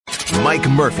Mike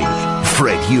Murphy,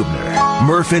 Fred Hubner.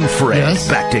 Murph and Fred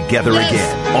back together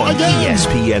again on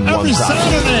ESPN 1000. Every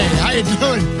Saturday. How you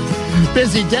doing?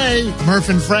 Busy day. Murph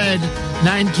and Fred,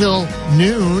 9 till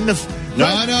noon.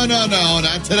 No,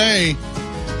 not today.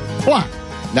 What?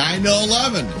 9 to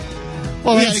 11.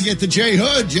 Well, we got to get to Jay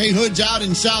Hood. Jay Hood's out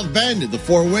in South Bend at the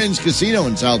Four Winds Casino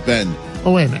in South Bend.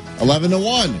 Oh, wait a minute. 11 to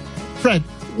 1. Fred,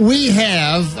 we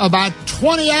have about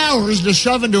 20 hours to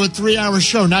shove into a 3-hour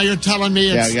show. Now you're telling me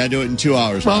it's... Yeah, we got to do it in 2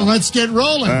 hours. Well, let's get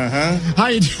rolling. How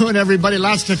you doing, everybody?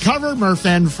 Lots to cover. Murph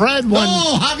and Fred.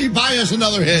 Javi, buy us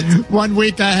another hit. 1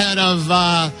 week ahead of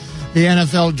the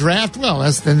NFL draft. Well,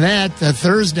 less than that.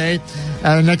 Thursday.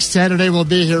 Next Saturday we'll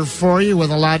be here for you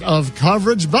with a lot of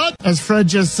coverage. But, as Fred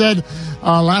just said,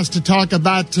 lots to talk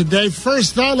about today.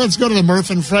 First, though, let's go to the Murph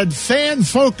and Fred Fan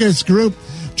Focus Group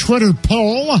Twitter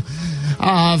poll.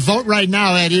 Vote right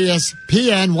now at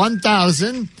ESPN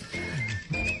 1000.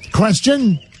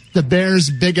 Question, the Bears'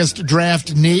 biggest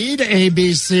draft need, A,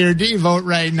 B, C, or D. Vote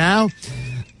right now.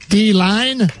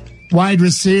 D-line, wide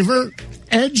receiver,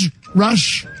 edge,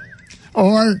 rush,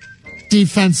 or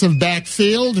defensive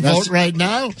backfield. Vote right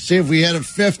now. See, if we had a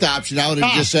fifth option, I would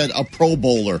have just said a Pro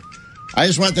Bowler. I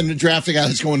just want them to draft a guy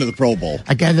that's going to the Pro Bowl.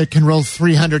 A guy that can roll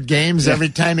 300 games every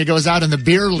time he goes out in the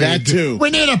beer league. That too.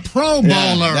 We need a Pro Bowler.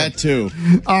 Yeah, that too.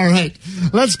 All right.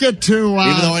 Let's get to...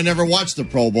 Even though I never watched the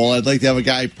Pro Bowl, I'd like to have a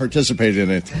guy participate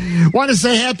in it. Want to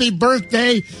say happy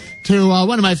birthday to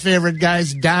one of my favorite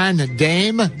guys, Don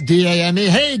Dame, D-A-M-E.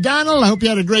 Hey, Donald, I hope you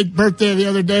had a great birthday the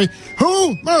other day.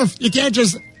 Who? Murph, you can't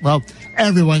just... Well,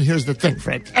 everyone, here's the thing,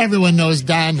 Fred. Everyone knows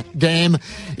Don Dame.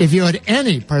 If you had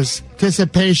any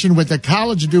participation with the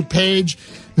College DuPage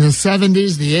in the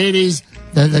 70s, the 80s,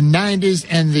 the 90s,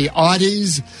 and the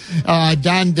aughties,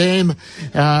 Don Dame,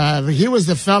 he was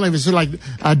the fellow, he was sort of like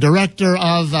a director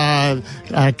of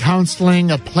counseling,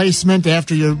 a placement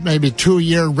after your maybe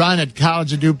 2-year run at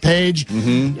College of DuPage.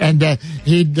 And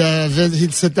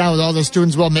he'd sit down with all the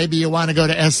students. Well, maybe you want to go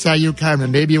to SIU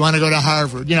Carmen. Maybe you want to go to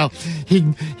Harvard. You know,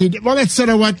 well, that's sort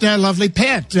of what lovely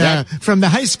Pat from the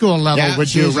high school level would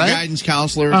do, right? A guidance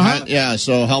counselor. Yeah,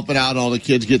 so helping out all the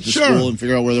kids get to school and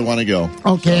figure out where they want to go.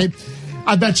 Okay.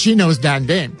 I bet she knows Don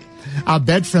Dame. I'll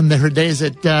bet from her days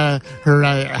at her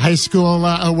high school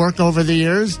work over the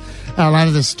years, a lot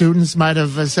of the students might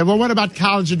have said, well, what about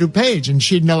College of DuPage? And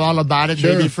she'd know all about it,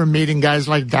 maybe from meeting guys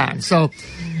like Don. So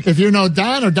if you know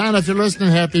Don, or Don, if you're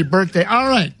listening, happy birthday. All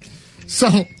right. So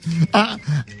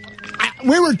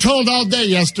we were told all day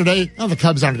yesterday, the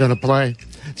Cubs aren't going to play.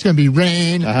 It's going to be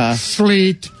rain,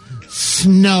 sleet,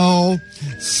 snow,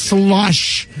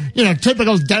 slush,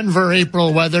 typical Denver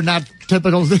April weather, not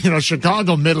typical,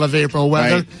 Chicago middle of April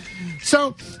weather. Right.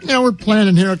 So, we're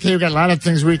planning here, okay, we've got a lot of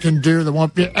things we can do that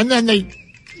won't be, and then they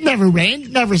never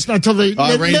rain, never snow until the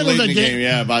middle of the game.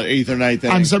 Yeah, about 8th or 9th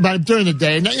inning. I'm sorry, about during the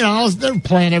day. They're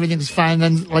playing, everything's fine.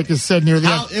 Then, like I said, near the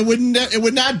end. It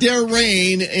would not dare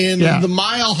rain in the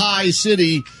mile-high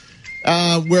city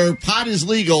where pot is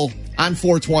legal on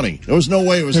 420. There was no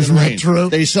way it was going to rain. True?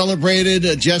 They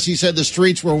celebrated. Jesse said the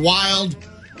streets were wild.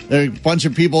 There were a bunch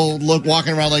of people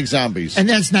walking around like zombies. And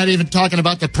that's not even talking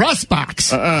about the press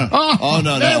box.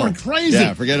 No. They were crazy.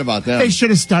 Yeah, forget about them. They should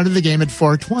have started the game at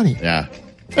 420. Yeah.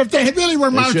 If they really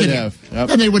were marketing,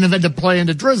 then they wouldn't have had to play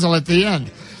into drizzle at the end.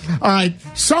 All right,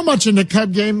 so much in the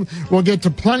Cub game. We'll get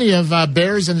to plenty of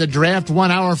Bears in the draft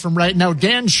 1 hour from right now.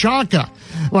 Dan Shonka,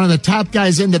 one of the top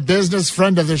guys in the business,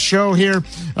 friend of the show here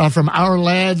from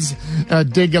Ourlads.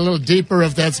 Dig a little deeper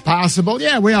if that's possible.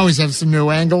 Yeah, we always have some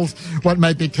new angles. What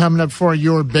might be coming up for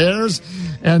your Bears?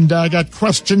 And I got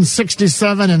questions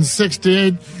 67 and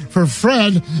 68 for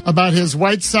Fred about his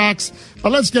White Sox.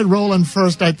 But let's get rolling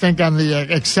first, I think, on the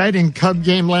exciting Cub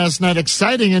game last night.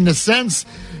 Exciting in the sense,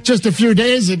 just a few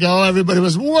days ago, everybody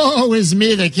was, woe is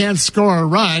me, they can't score a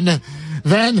run.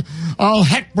 Then all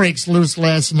heck breaks loose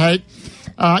last night.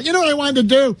 You know what I wanted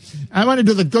to do? I wanted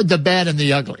to do the good, the bad, and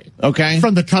the ugly. Okay.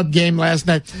 From the Cub game last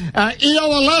night.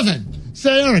 EO11.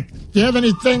 Say, Eric, do you have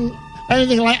anything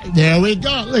like... There we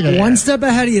go. Look at that. One step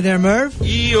ahead of you there, Murph.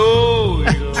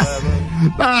 EO11.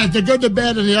 All right, the good, the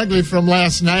bad, and the ugly from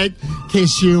last night. In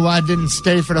case you didn't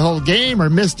stay for the whole game or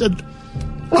missed it.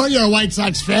 Well, you're a White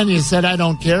Sox fan. You said, I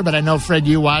don't care, but I know, Fred,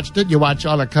 you watched it. You watch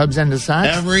all the Cubs and the Sox.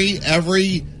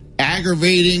 Every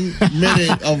aggravating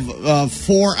minute of a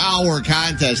 4-hour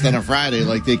contest on a Friday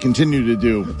like they continue to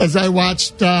do. As I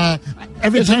watched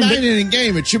every it's time... It's a 9-inning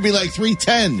game. It should be like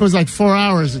 3:10. It was like 4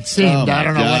 hours, it seemed. I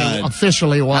don't know what it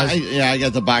officially was. I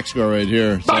got the box score right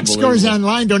here. Box scores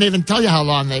online don't even tell you how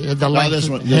long the length this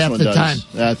one half the does. time.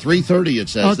 3:30 it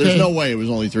says. Okay. There's no way it was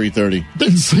only 3:30.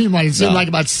 Didn't seem like it. Seemed like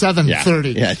about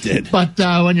 7:30. Yeah, it did. But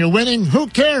when you're winning, who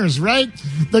cares, right?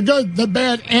 The good, the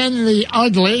bad, and the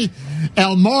ugly.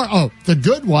 The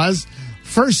good was,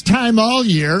 first time all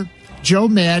year, Joe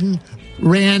Madden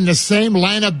ran the same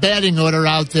lineup batting order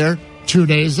out there 2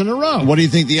 days in a row. What do you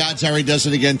think the odds are he does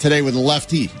it again today with a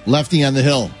lefty on the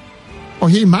hill? Well,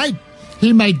 he might.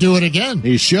 He might do it again.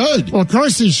 He should. Well, of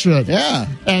course he should. Yeah.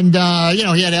 And,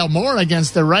 he had Elmore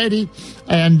against the righty.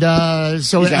 And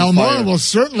so Elmore will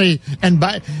certainly, and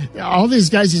by all these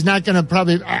guys, he's not going to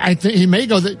probably, I think he may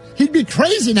go, he'd be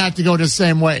crazy not to go the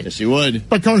same way. Yes, he would.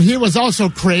 Because he was also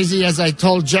crazy, as I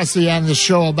told Jesse on the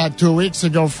show about 2 weeks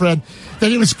ago, Fred, that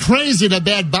he was crazy to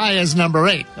bat Baez number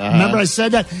 8. Remember I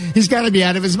said that? He's got to be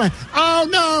out of his mind. Oh,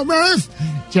 no, Murph.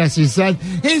 Jesse said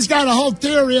he's got a whole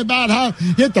theory about how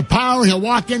hit the power, he'll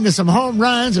walk into some home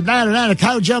runs, and the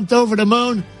cow jumped over the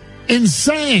moon.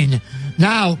 Insane.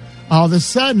 Now, all of a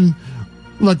sudden,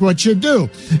 look what you do.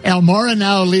 Elmore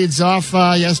now leads off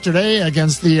yesterday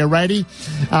against the righty.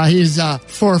 He's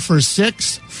 4 for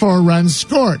 6, 4 runs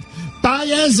scored.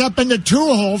 Baez up in the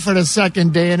 2-hole for the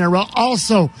second day in a row,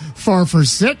 also 4 for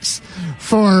 6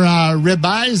 for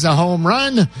ribeyes, a home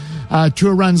run,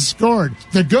 2 runs scored.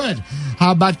 The good.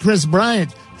 How about Chris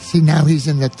Bryant? See, now he's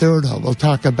in the 3rd hole. We'll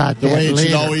talk about that later. The way it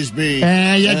should always be.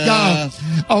 There you go.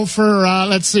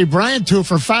 Let's see, Bryant 2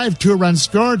 for 5, 2 runs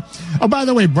scored. Oh, by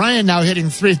the way, Bryant now hitting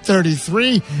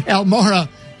 .333. Elmore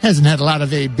hasn't had a lot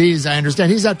of ABs, I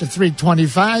understand. He's up to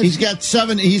 .325. He's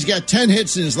got 10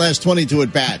 hits in his last 22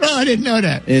 at bats. Oh, I didn't know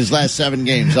that. In his last 7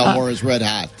 games, Elmore is red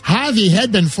hot. Javi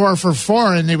had been 4 for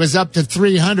 4, and he was up to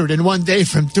 300 in one day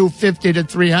from 250 to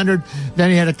 300.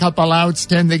 Then he had a couple outs,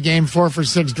 10 the game, 4 for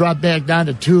 6, dropped back down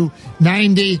to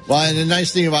 290. Well, and the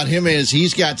nice thing about him is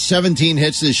he's got 17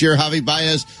 hits this year, Javi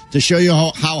Baez, to show you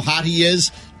how hot he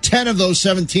is. 10 of those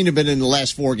 17 have been in the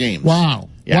last 4 games. Wow.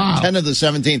 Yeah, wow. 10 of the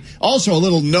 17. Also, a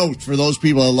little note for those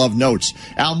people that love notes.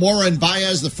 Almora and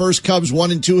Baez, the first Cubs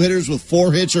 1 and 2 hitters with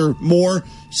 4 hits or more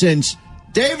since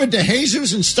David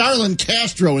DeJesus and Starlin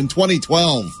Castro in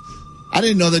 2012. I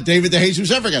didn't know that David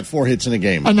DeJesus ever got 4 hits in a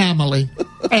game. Anomaly.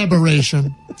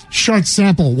 Aberration. Short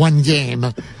sample, 1 game.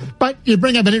 But you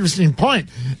bring up an interesting point.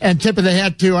 And tip of the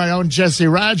hat to our own Jesse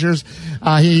Rogers.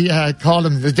 He called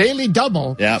him the Daily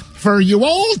Double. Yep. For you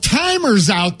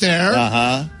old-timers out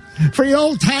there. For you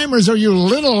old-timers or you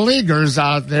little leaguers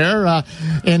out there,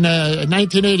 in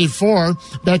 1984,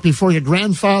 back before your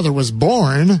grandfather was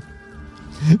born,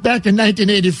 back in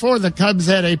 1984, the Cubs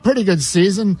had a pretty good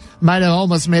season. Might have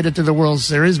almost made it to the World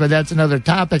Series, but that's another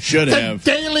topic. Should have.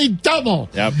 Daily Double,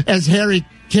 yep. As Harry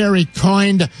Carey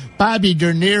coined. Bobby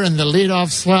Dernier in the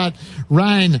leadoff slot.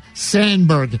 Ryan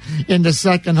Sandberg in the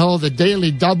second hole. The Daily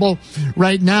Double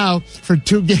right now for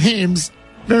 2 games.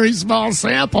 Very small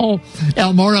sample.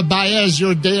 Elmore Baez,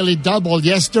 your Daily Double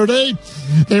yesterday.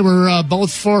 They were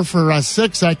both 4 for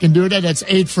 6. I can do that. That's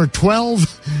 8 for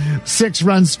 12. 6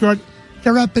 runs scored.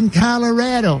 They're up in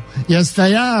Colorado. Yes,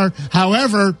 they are.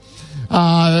 However,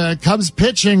 Cubs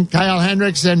pitching, Kyle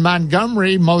Hendricks and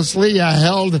Montgomery mostly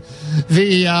held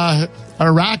the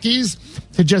Rockies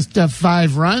to just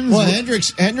 5 runs. Well,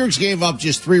 Hendricks gave up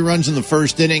just 3 runs in the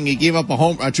first inning. He gave up a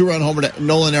 2-run homer to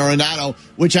Nolan Arenado,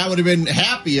 which I would have been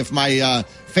happy if my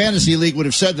fantasy league would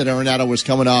have said that Arenado was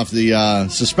coming off the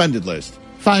suspended list.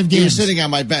 5 games. He was sitting on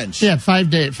my bench. Yeah, 5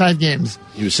 games.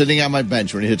 He was sitting on my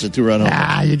bench when he hits a 2-run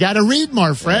homer. You got to read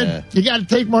more, Fred. Yeah. You got to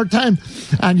take more time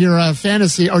on your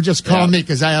fantasy, or just call me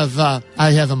because I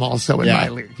have him also in my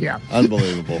league. Yeah,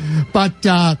 unbelievable. But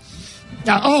the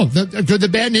good, the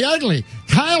bad, and the ugly.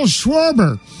 Kyle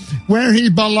Schwarber, where he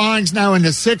belongs now in the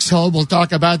 6th hole. We'll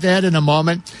talk about that in a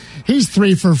moment. He's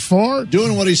 3 for 4,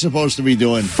 doing what he's supposed to be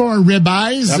doing. 4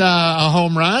 ribeyes, a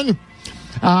home run.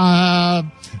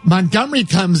 Montgomery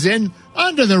comes in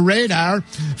under the radar,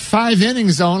 5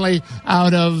 innings only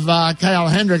out of Kyle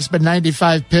Hendricks, but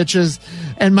 95 pitches.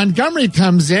 And Montgomery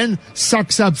comes in,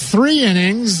 sucks up 3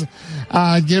 innings,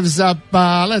 gives up,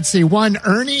 1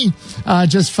 Ernie,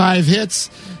 just 5 hits.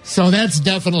 So that's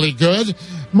definitely good.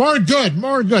 More good.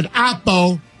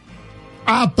 Oppo.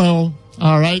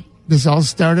 All right. This all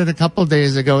started a couple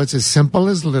days ago. It's as simple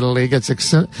as Little League. It's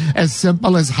as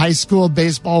simple as high school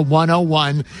baseball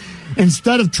 101.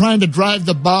 Instead of trying to drive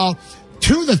the ball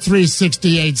to the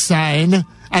 368 sign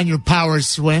on your power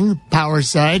swing, power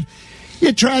side,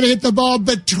 You try to hit the ball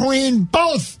between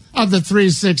both of the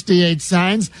 368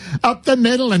 signs, up the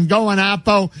middle and going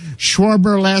oppo.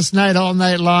 Schwarber last night all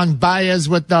night long. Baez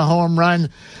with the home run.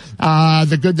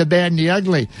 The good, the bad, and the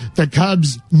ugly. The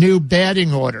Cubs' new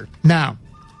batting order. Now,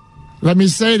 let me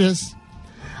say this.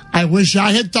 I wish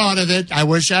I had thought of it. I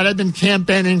wish I'd have been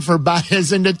campaigning for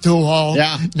Baez in the 2-hole.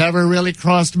 Yeah. Never really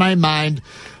crossed my mind.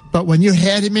 But when you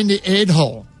had him in the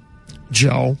 8-hole,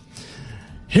 Joe,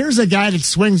 here's a guy that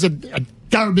swings a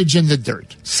garbage in the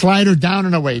dirt. Slider down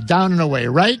and away,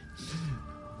 right?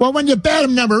 Well, when you bat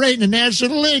him number 8 in the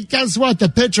National League, guess what? The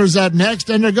pitcher's up next,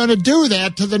 and they're going to do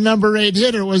that to the number 8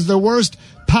 hitter. It was the worst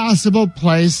possible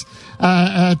place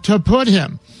to put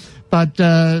him. But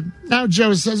now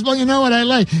Joe says, well, you know what I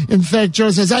like? In fact, Joe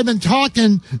says, I've been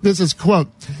talking, this is quote,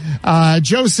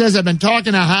 Joe says, I've been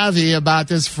talking to Javi about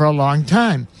this for a long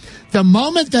time. The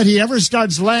moment that he ever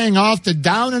starts laying off the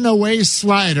down and away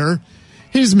slider,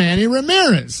 he's Manny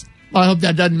Ramirez. Well, I hope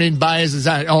that doesn't mean Baez is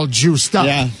all juiced up.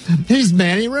 Yeah. He's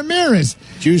Manny Ramirez.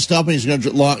 Juiced up, and he's going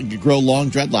to grow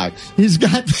long dreadlocks. He's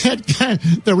got that guy.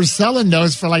 They were selling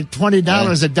those for like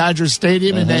 $20 at Dodger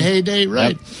Stadium in the heyday,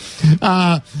 right?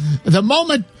 Yep. The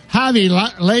moment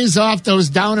Javi lays off those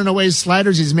down and away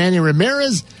sliders, he's Manny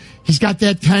Ramirez. He's got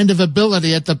that kind of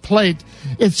ability at the plate.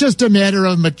 It's just a matter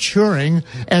of maturing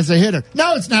as a hitter.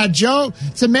 No, it's not, Joe.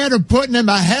 It's a matter of putting him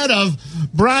ahead of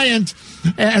Bryant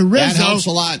and Rizzo, that helps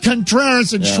a lot.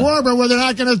 Contreras, and Schwarber, where they're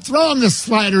not going to throw him the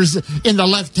sliders in the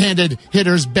left-handed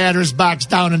hitter's batter's box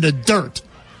down in the dirt.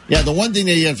 Yeah, the one thing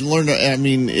that you have to learn, I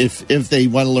mean, if they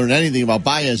want to learn anything about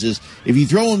Baez is if you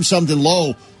throw him something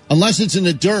low, unless it's in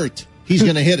the dirt, he's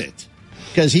going to hit it.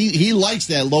 Because he likes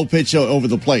that low pitch over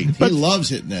the plate. He loves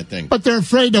hitting that thing. But they're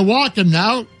afraid to walk him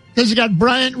now because you got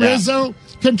Bryant, Rizzo,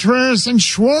 Contreras, and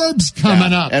Schwarbs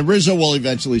coming up. And Rizzo will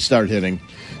eventually start hitting.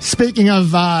 Speaking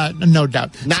of, no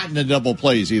doubt. Not in the double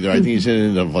plays either. I think he's hit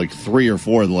into like 3 or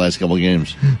 4 in the last couple of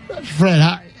games.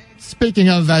 Fred, speaking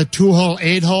of 2-hole,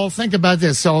 8-hole, think about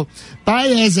this. So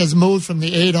Baez has moved from the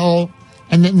 8-hole,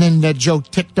 and then Joe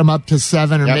ticked him up to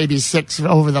 7 or maybe 6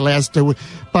 over the last 2.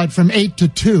 But from 8 to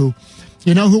 2.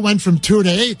 You know who went from 2 to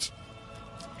 8?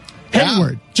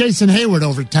 Hayward. Jason Hayward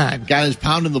over time. Guy is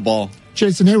pounding the ball.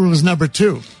 Jason Hayward was number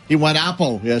 2. He went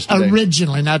Oppo yesterday.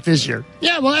 Originally, not this year.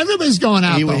 Yeah, well, everybody's going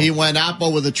Oppo. He went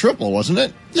Oppo with a triple, wasn't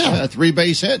it? Yeah. A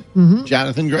 3-base hit.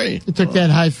 Jonathan Gray. He took that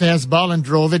high fastball and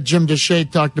drove it. Jim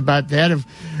Deshaies talked about that.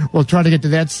 We'll try to get to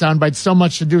that soundbite. So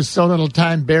much to do, so little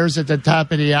time. Bears at the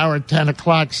top of the hour, 10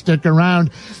 o'clock. Stick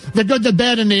around. The good, the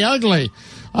bad, and the ugly.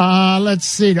 Let's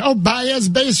see. Oh, Baez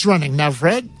base running. Now,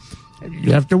 Fred,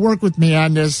 you have to work with me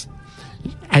on this.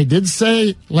 I did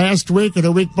say last week or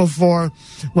the week before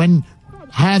when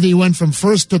Javi went from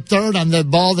first to third on the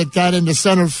ball that got into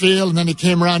center field, and then he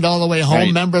came around all the way home. Right.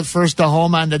 Remember, first to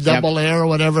home on the double air or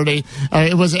whatever.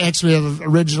 It was actually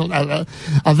eventually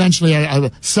a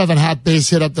 7-hop base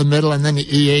hit up the middle, and then the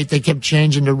E8. They kept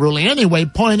changing the ruling. Anyway,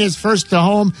 point is first to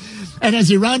home, and as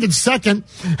he rounded second,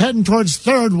 heading towards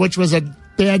third, which was a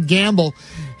bad gamble,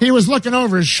 he was looking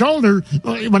over his shoulder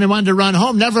when he wanted to run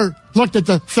home, never looked at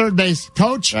the third base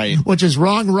coach, which is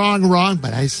wrong.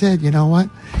 But I said, you know what?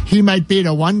 He might be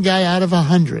the one guy out of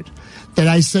 100 that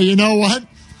I say, you know what?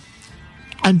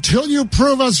 Until you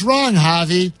prove us wrong,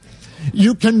 Javi,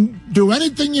 you can do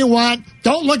anything you want.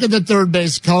 Don't look at the third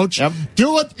base coach. Yep.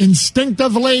 Do it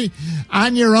instinctively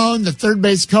on your own. The third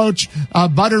base coach,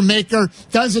 Buttermaker,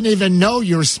 doesn't even know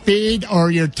your speed or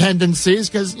your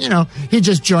tendencies because, he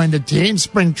just joined the team.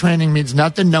 Spring training means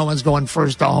nothing. No one's going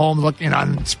first to home looking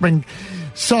on spring.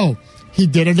 So he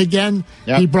did it again.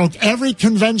 Yep. He broke every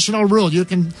conventional rule. You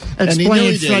can explain and he knew he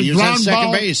it. did. He was on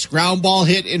second base. Ground ball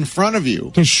hit in front of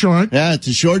you. To short. Yeah,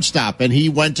 to shortstop. And he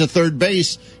went to third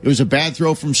base. It was a bad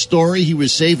throw from Story. He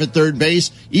was safe at third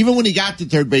base. Even when he got to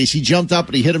third base, he jumped up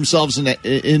and he hit himself in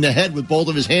the head with both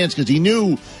of his hands because he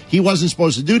knew he wasn't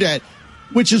supposed to do that,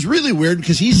 which is really weird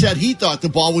because he said he thought the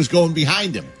ball was going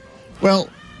behind him. Well,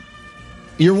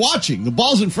 you're watching. The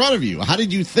ball's in front of you. How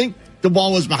did you think the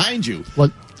ball was behind you?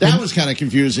 What? That was kind of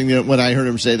confusing when I heard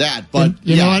him say that. But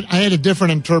you know what? I had a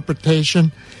different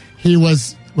interpretation.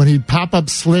 When he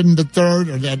pop-up slid into third,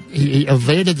 or that he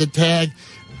evaded the tag.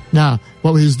 Now,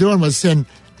 what he was doing was saying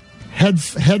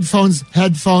headphones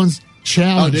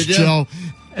challenge, Joe.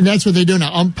 And that's what they do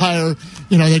now. Umpire,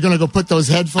 they're going to go put those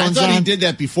headphones on. I thought he did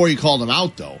that before he called him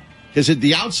out, though, because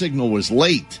the out signal was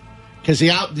late. Because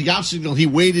the out signal, he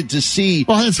waited to see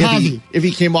if he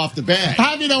came off the bag.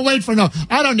 Javi don't wait for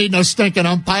I don't need no stinking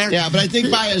umpire. Yeah, but I think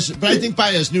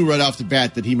Baez knew right off the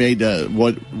bat that he made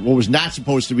what was not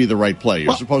supposed to be the right play.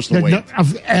 You're supposed to wait.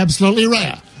 Absolutely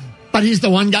right. But he's the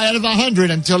one guy out of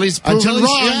 100 until he's proven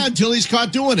wrong. Yeah, until he's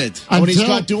caught doing it. When he's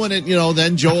caught doing it,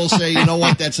 then Joe will say, you know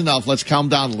what, that's enough. Let's calm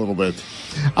down a little bit.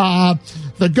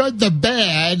 The good, the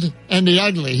bad, and the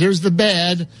ugly. Here's the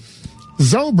bad.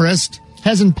 Zobrist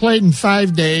hasn't played in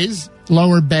 5 days.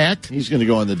 Lower back. He's going to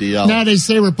go on the DL. Now they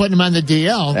say we're putting him on the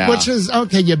DL, which is,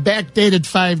 okay, you backdated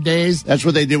 5 days. That's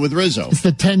what they did with Rizzo. It's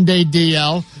the 10-day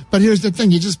DL. But here's the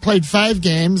thing. You just played 5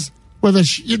 games. Well,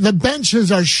 the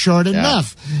benches are short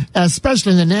enough,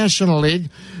 especially in the National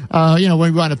League. When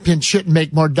we want to pinch hit and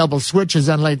make more double switches,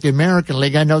 unlike the American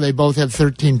League. I know they both have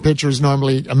 13 pitchers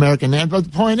normally, American. But the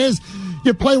point is,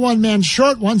 you play one man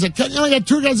short ones. You only got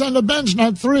 2 guys on the bench,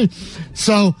 not 3.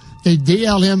 So they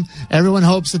DL him. Everyone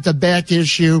hopes that the back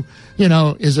issue,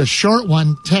 is a short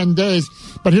one, 10 days.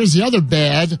 But here's the other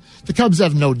bad. The Cubs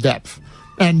have no depth.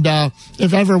 And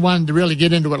if I ever wanted to really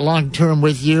get into it long-term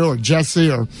with you or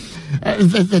Jesse or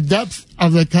the depth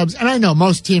of the Cubs, and I know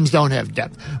most teams don't have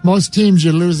depth. Most teams,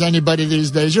 you lose anybody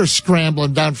these days, you're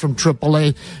scrambling down from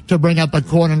AAA to bring up a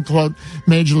quote-unquote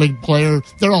major league player.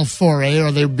 They're all 4A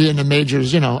or they'll be in the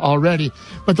majors, already.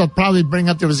 But they'll probably bring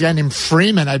up, there was a guy named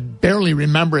Freeman. I barely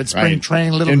remember it, spring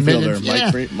training, little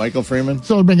infielder, Michael Freeman.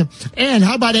 So bring him. And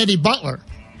how about Eddie Butler?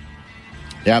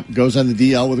 Yep, goes on the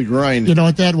DL with a grind. You know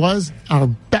what that was? I'll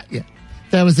bet you.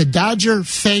 That was a Dodger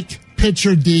fake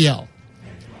pitcher DL.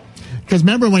 Because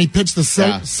remember when he pitched the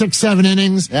 6-7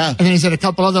 innings? Yeah. And then he's had a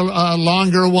couple other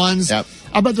longer ones? Yep.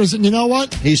 I bet there's, you know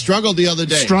what? He struggled the other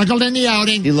day. Struggled in the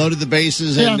outing. He loaded the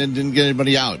bases and didn't get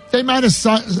anybody out. They might have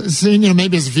seen,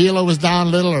 maybe his velo was down a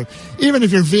little, or even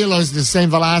if your velo is the same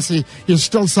velocity, you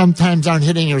still sometimes aren't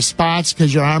hitting your spots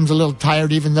because your arm's a little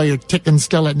tired, even though you're ticking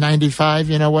still at 95,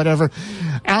 whatever.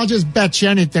 I'll just bet you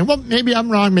anything. Well, maybe I'm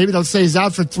wrong. Maybe they'll say he's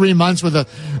out for 3 months with a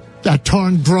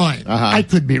torn groin. I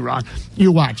could be wrong.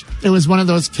 You watch. It was one of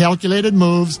those calculated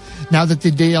moves, now that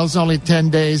the DL's only 10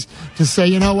 days, to say,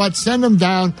 you know what, send him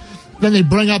down. Then they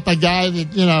bring up a guy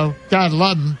that, God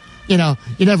love him. You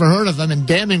never heard of him, and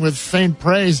damning with faint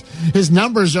praise. His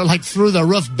numbers are like through the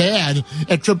roof bad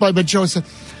at AAA. But Joe said,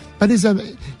 but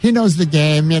he knows the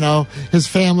game, His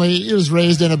family, he was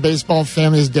raised in a baseball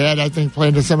family. His dad, I think,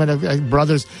 played with some of the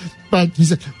brothers. But he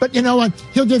said, but you know what?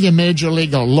 He'll give you Major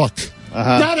League a look.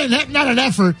 Not an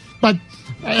effort, but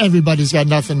everybody's got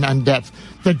nothing on depth.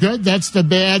 The good, that's the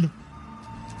bad.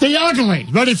 The ugly.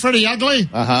 Ready for the ugly?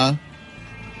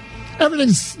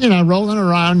 Everything's, rolling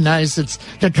around nice.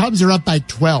 The Cubs are up by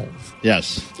 12.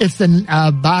 Yes. It's the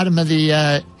bottom of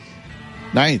the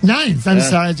ninth. I'm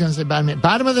sorry, I was going to say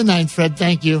bottom of the ninth, Fred.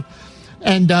 Thank you.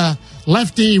 And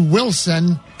lefty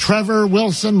Wilson, Trevor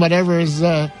Wilson, whatever is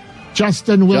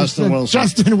Justin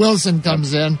Wilson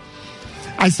comes in.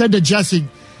 I said to Jesse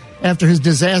after his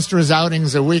disastrous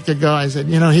outings a week ago, I said,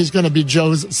 he's going to be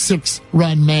Joe's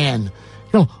 6-run man.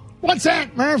 Go, what's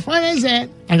that, Murph? What is that?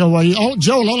 I go, well,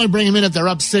 Joe will only bring him in if they're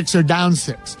up 6 or down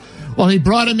 6. Well, he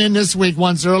brought him in this week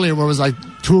once earlier where it was like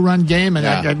 2-run game, and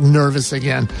I got nervous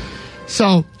again.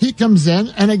 So he comes in,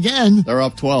 and again... They're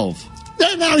up 12.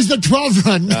 Now he's the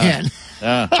 12-run man.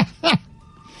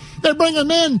 They bring him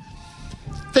in.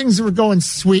 Things were going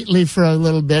sweetly for a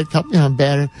little bit,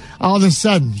 better. All of a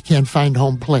sudden, you can't find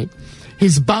home plate.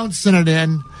 He's bouncing it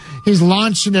in. He's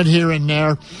launching it here and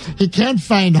there. He can't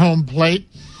find home plate.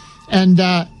 And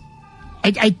I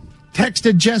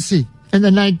texted Jesse in the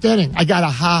 9th inning. I got a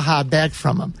ha-ha back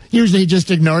from him. Usually he just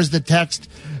ignores the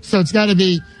text. So it's got to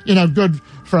be, good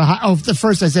for a ha. Oh, the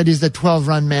first I said he's the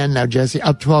 12-run man now, Jesse.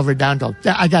 Up 12 or down 12.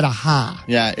 I got a ha.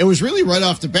 Yeah, it was really right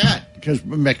off the bat. Because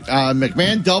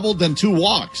McMahon doubled, then 2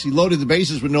 walks. He loaded the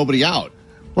bases with nobody out.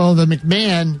 Well, the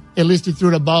McMahon, at least he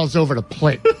threw the balls over the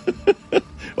plate.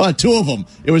 Well, 2 of them.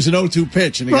 It was an 0-2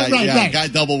 pitch, and the guy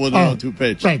doubled with an 0-2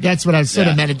 pitch. Right, that's what I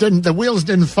said. Yeah. The wheels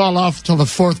didn't fall off till the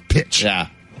 4th pitch. Yeah.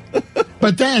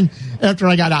 But then, after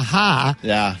I got a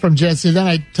ha from Jesse, then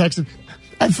I texted.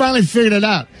 I finally figured it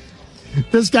out.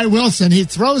 This guy Wilson, he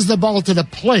throws the ball to the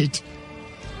plate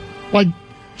like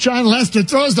John Lester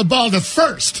throws the ball to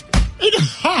first.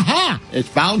 It's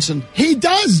bouncing. He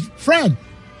does, Fred.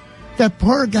 That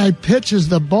poor guy pitches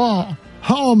the ball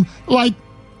home like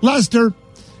Lester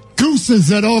gooses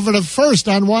it over to first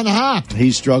on one hop.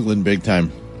 He's struggling big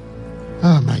time.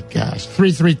 Oh, my gosh.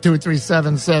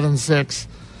 332-3776.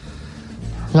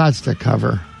 Lots to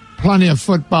cover. Plenty of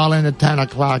football in at 10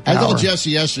 o'clock hour. I told Jesse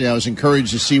yesterday I was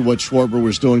encouraged to see what Schwarber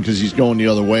was doing because he's going the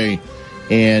other way.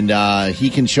 And he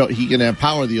can have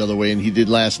power the other way, and he did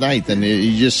last night. And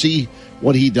you just see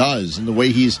what he does and the way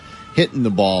he's hitting the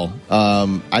ball.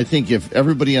 I think if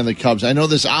everybody on the Cubs, I know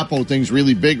this Oppo thing's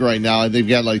really big right now. They've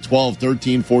got like 12,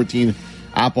 13, 14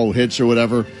 Oppo hits or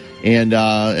whatever, and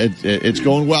it's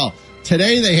going well.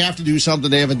 Today they have to do something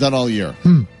they haven't done all year.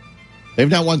 They've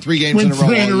not won 3 games in a row.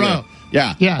 3 in a row.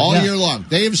 Yeah, all year long.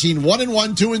 They have seen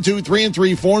 1-1, 2-2, 3-3,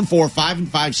 4-4, 5-5,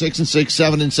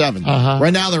 6-6, 7-7.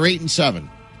 Right now they're 8-7.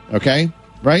 Okay,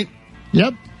 right?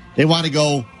 Yep. They want to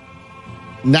go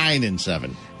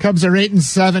 9-7. Cubs are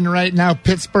 8-7 right now.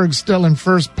 Pittsburgh's still in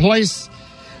first place.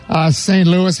 St.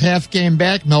 Louis half game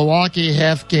back. Milwaukee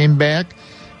half game back.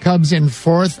 Cubs in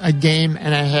fourth, a game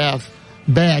and a half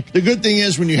back. The good thing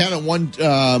is when you haven't won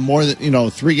more than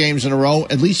 3 games in a row,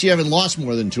 at least you haven't lost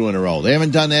more than 2 in a row. They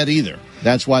haven't done that either.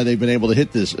 That's why they've been able to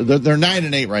hit this. They're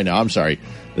 9-8 right now. I'm sorry.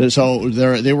 So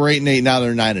they were 8-8. Now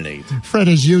they're 9-8. Fred,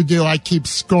 as you do, I keep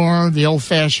score the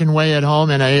old-fashioned way at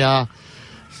home in a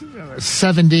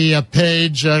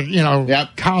 70-page,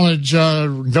 college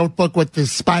notebook with the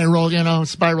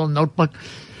spiral notebook.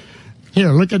 Here,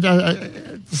 look at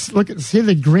see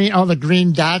the green, all the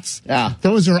green dots? Yeah.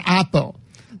 Those are Oppo.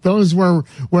 Those were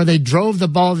where they drove the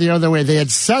ball the other way. They had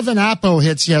 7 Oppo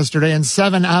hits yesterday and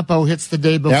 7 Oppo hits the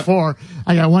day before. Yep.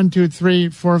 I got 1, 2, 3,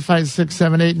 4, 5, 6,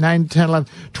 7, 8, 9, 10, 11,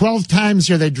 12 times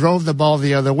here they drove the ball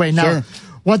the other way. Now,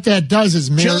 what that does is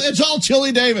it's all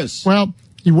Chili Davis. Well,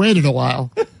 he waited a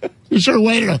while. He sure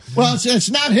waited. Well, it's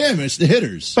not him. It's the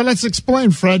hitters. But let's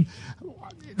explain, Fred.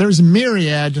 There's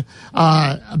myriad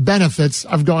benefits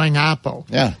of going Oppo.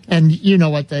 Yeah. And you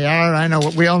know what they are.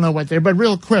 We all know what they are. But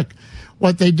real quick,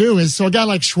 what they do is, so a guy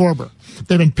like Schwarber,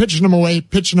 they've been pitching him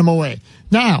away.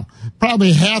 Now,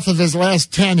 probably half of his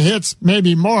last 10 hits,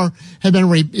 maybe more, have been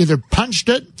where he either punched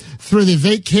it through the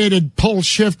vacated pull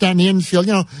shift on the infield.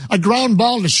 A ground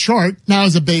ball to short now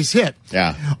is a base hit.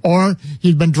 Yeah. Or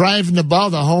he'd been driving the ball,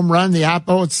 the home run, the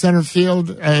Oppo at center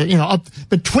field, up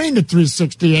between the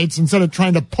 368s instead of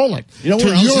trying to pull it to your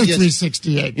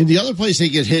 368. And the other place they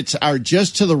get hits are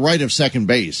just to the right of second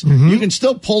base. Mm-hmm. You can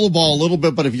still pull the ball a little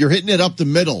bit, but if you're hitting it up the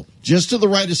middle, just to the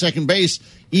right of second base,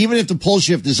 even if the pull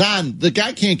shift is on, the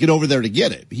guy can't get over there to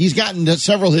get it. He's gotten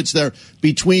several hits there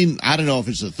between, I don't know if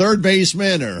it's the third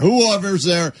baseman or whoever's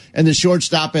there, and the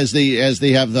shortstop as they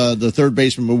have the third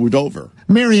baseman moved over.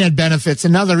 Myriad benefits.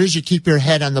 Another is you keep your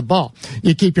head on the ball.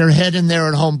 You keep your head in there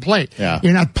at home plate. Yeah.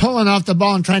 You're not pulling off the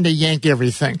ball and trying to yank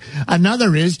everything.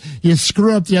 Another is you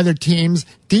screw up the other team's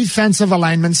defensive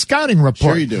alignment scouting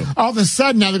report. Sure you do. All of a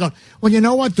sudden now they're going, well, you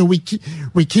know what? Do we keep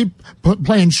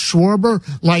playing Schwarber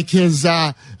like his,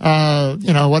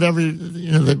 whatever,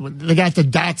 they got the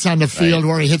dots on the field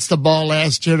where he hits the ball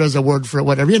last year. There's a word for it,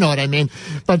 whatever. You know what I mean?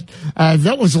 But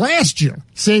that was last year.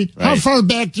 See, how far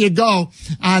back do you go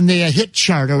on the hit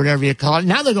chart or whatever you call it?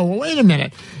 Now they go, well, wait a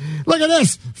minute. Look at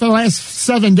this. For the last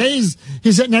 7 days,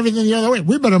 he's hitting everything the other way.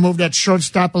 We better move that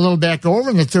shortstop a little back over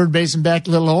and the third baseman back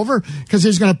a little over because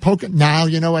he's going to poke it. Now,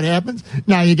 you know what happens?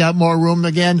 Now you got more room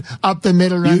again up the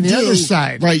middle on the other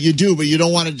side. Right, you do, but you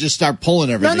don't want to just start pulling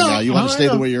everything now. You want to stay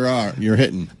the way you're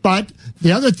hitting. But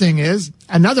the other thing is,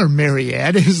 another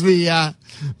myriad is the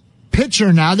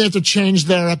pitcher now. They have to change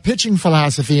their pitching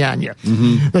philosophy on you.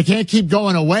 Mm-hmm. They can't keep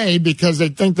going away because they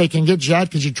think they can get you out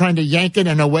because you're trying to yank it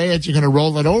in a way that you're going to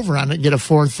roll it over on it and get a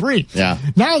 4-3. Yeah.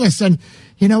 Now they said,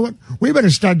 you know what? We better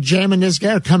start jamming this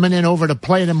guy coming in over to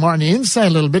play him more on the inside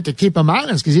a little bit to keep him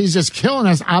honest because he's just killing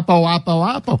us.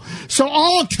 Oppo. So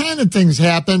all kind of things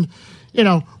happen,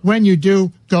 when you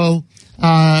do go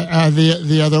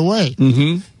the other way.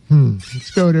 Mm-hmm.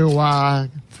 Let's go to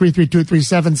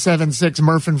 332-3776,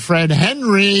 Murph and Fred.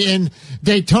 Henry in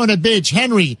Daytona Beach.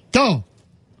 Henry, go.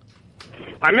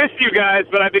 I missed you guys,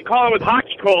 but I've been calling with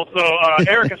hockey calls, so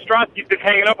Eric Ostrowski's been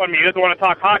hanging up on me. He doesn't want to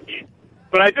talk hockey.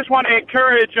 But I just want to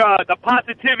encourage the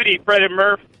positivity, Fred and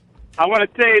Murph. I want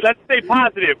to say, let's stay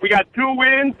positive. We got 2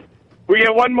 wins. We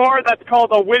get 1 more. That's called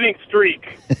a winning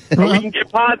streak. So we can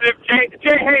get positive.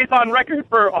 Jay Hayes on record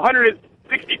for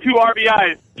 162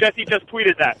 RBIs. Jesse just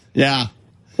tweeted that. Yeah.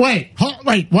 Wait,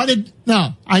 what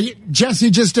Jesse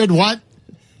just did what?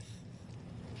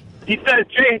 He says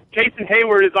Jason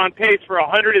Hayward is on pace for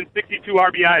 162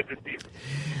 RBIs this season.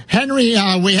 Henry,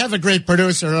 we have a great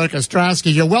producer, Eric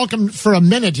Ostrowski. You're welcome for a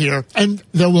minute here, and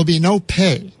there will be no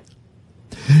pay.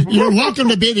 You're welcome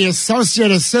to be the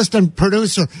associate assistant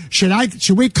producer. Should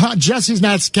we call? Jesse's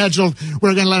not scheduled.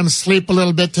 We're going to let him sleep a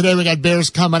little bit today. We got Bears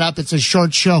coming up. It's a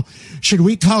short show. Should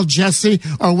we call Jesse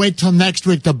or wait till next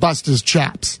week to bust his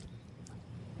chops?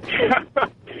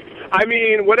 I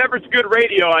mean, whatever's good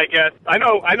radio, I guess. I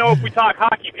know. If we talk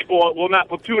hockey, people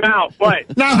will tune out.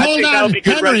 But now hold on, that'll be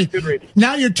Henry. Good radio.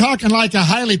 Now you're talking like a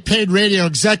highly paid radio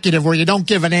executive, where you don't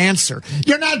give an answer.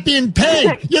 You're not being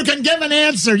paid. You can give an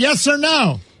answer, yes or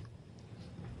no.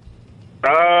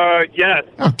 Yes.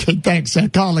 Okay, thanks.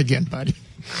 Call again, buddy.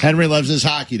 Henry loves his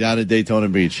hockey down at Daytona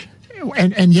Beach.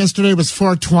 And yesterday was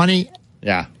 420.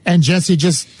 Yeah. And Jesse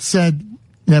just said,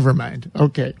 never mind.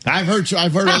 Okay. I've heard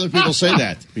other people say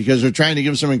that because they're trying to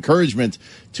give some encouragement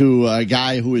to a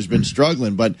guy who has been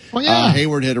struggling. But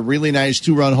Hayward hit a really nice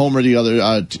 2-run homer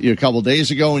a couple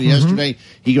days ago, and yesterday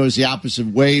he goes the opposite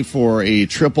way for a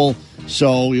triple.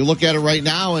 So you look at it right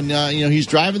now, and he's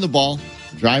driving the ball,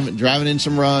 driving in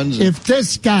some runs. If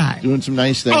this guy doing some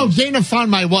nice things. Oh, Dana found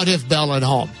my what if bell at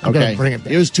home. I'm gonna bring it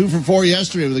back. He was 2 for 4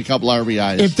 yesterday with a couple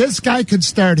RBIs. If this guy could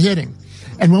start hitting.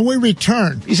 And when we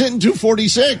return... He's hitting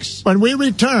 246. When we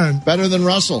return... Better than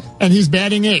Russell. And he's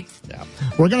batting 8th. Yeah.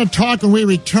 We're going to talk when we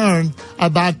return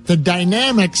about the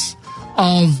dynamics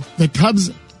of the Cubs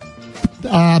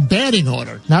batting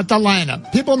order, not the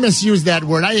lineup. People misuse that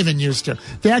word. I even used to.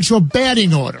 The actual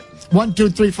batting order. 1, 2,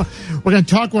 3, 4. We're going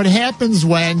to talk what happens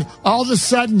when, all of a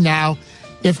sudden now,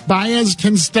 if Baez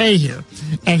can stay here,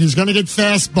 and he's going to get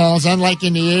fastballs, unlike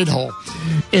in the 8-hole,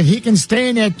 if he can stay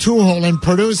in that 2-hole and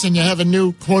produce, and you have a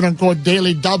new quote-unquote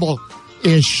daily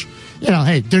double-ish,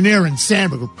 hey, Dernier and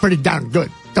Sandberg were pretty darn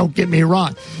good. Don't get me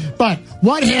wrong. But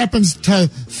what happens to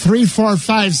 3, 4,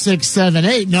 5, 6, 7,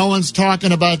 8? No one's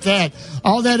talking about that.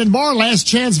 All that and more. Last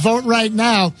chance vote right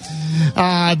now.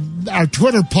 Our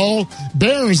Twitter poll,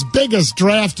 Bears' biggest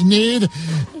draft need.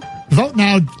 Vote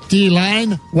now,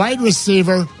 D-line, wide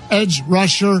receiver, edge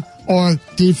rusher, or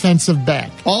defensive back.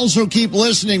 Also, keep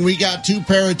listening. We got 2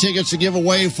 pair of tickets to give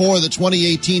away for the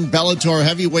 2018 Bellator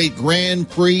Heavyweight Grand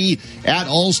Prix at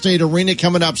Allstate Arena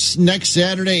coming up next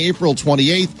Saturday, April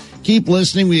 28th. Keep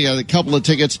listening. We got a couple of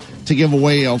tickets to give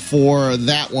away for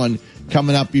that one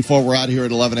coming up before we're out here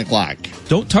at 11 o'clock.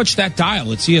 Don't touch that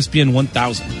dial. It's ESPN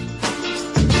 1000.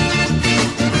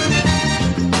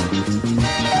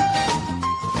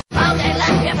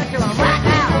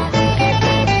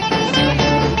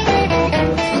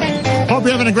 Hope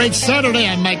you're having a great Saturday.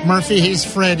 I'm Mike Murphy. He's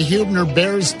Fred Hubner.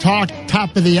 Bears Talk,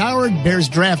 top of the hour. Bears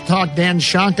Draft Talk, Dan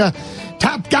Shonka.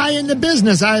 Top guy in the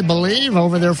business, I believe,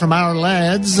 over there from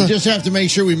Ourlads. We just have to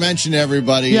make sure we mention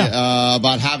everybody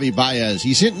about Javi Baez.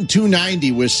 He's hitting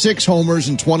 290 with 6 homers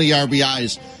and 20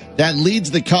 RBIs. That leads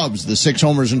the Cubs, the 6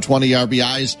 homers and 20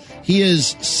 RBIs. He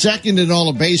is second in all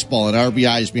of baseball in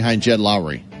RBIs behind Jed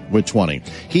Lowry with 20.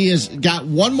 He has got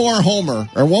one more homer,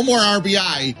 or one more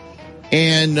RBI,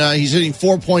 and he's hitting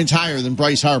 4 points higher than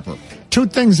Bryce Harper. 2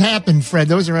 things happened, Fred.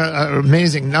 Those are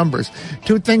amazing numbers.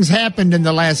 2 things happened in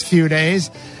the last few days.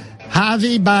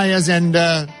 Javi Baez and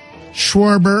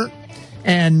Schwarber,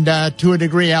 and to a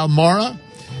degree Almora,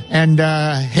 and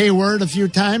Hayward a few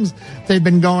times. They've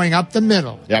been going up the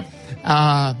middle. Yep.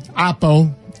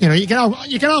 Oppo. You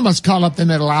can almost call up the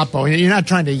middle Oppo. You're not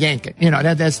trying to yank it.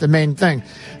 That's the main thing.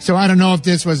 So I don't know if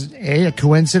this was A,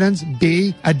 coincidence,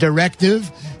 B, a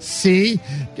directive, C,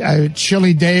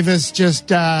 Chili Davis just,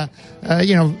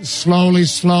 slowly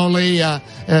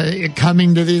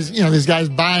coming to these guys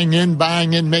buying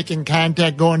in, making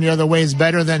contact, going the other way is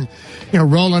better than,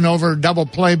 rolling over double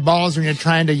play balls when you're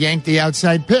trying to yank the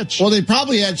outside pitch. Well, they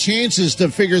probably had chances to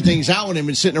figure things out when they've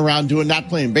been sitting around not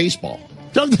playing baseball.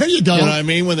 Oh, there you go. You know what I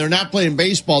mean? When they're not playing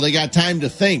baseball, they got time to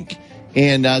think.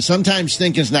 And sometimes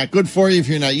thinking's not good for you if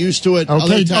you're not used to it.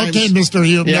 Okay, Mr.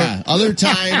 Hubner. Yeah, other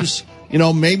times,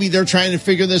 maybe they're trying to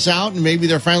figure this out, and maybe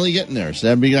they're finally getting there. So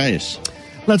that'd be nice.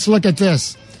 Let's look at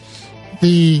this.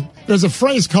 There's a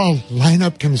phrase called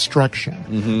lineup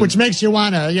construction, which makes you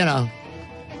want to,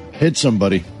 hit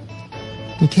somebody.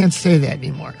 You can't say that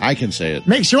anymore. I can say it.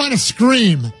 Makes you want to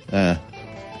scream.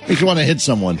 Makes you want to hit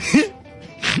someone.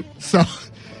 So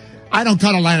I don't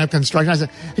call it lineup construction.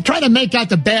 I try to make out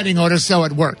the batting order so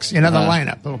it works. The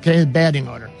lineup, okay? Batting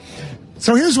order.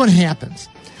 So here's what happens.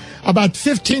 About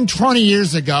 15, 20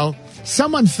 years ago,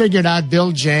 someone figured out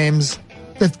Bill James,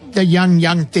 the young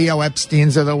Theo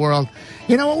Epsteins of the world.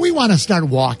 You know what? We want to start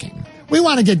walking. We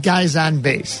want to get guys on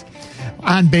base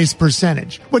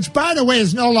percentage, which, by the way,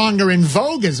 is no longer in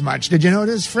vogue as much. Did you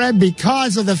notice, Fred?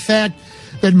 Because of the fact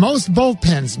that most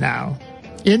bullpens now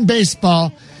in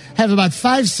baseball have about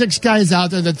 5-6 guys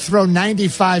out there that throw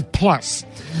 95 plus.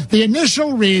 The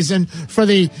initial reason for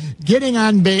the getting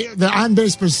the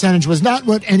on-base percentage was not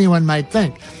what anyone might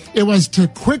think. It was to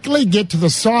quickly get to the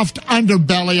soft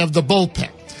underbelly of the bullpen.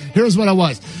 Here's what it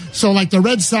was. So like the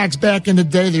Red Sox back in the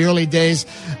day, the early days,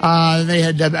 they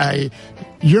had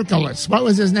Euclid. What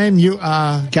was his name?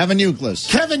 Kevin Euclid.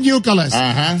 Kevin Euclid.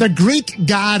 The Greek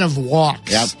god of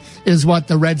walks is what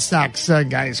the Red Sox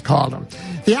guys called him.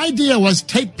 The idea was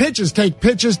take pitches,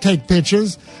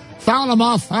 foul them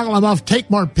off, take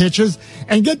more pitches,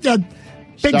 and get that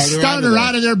big starter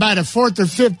out of there by the 4th or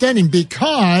 5th inning,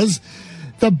 because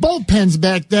the bullpens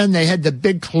back then, they had the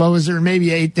big closer, maybe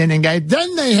 8th inning guy.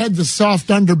 Then they had the soft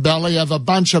underbelly of a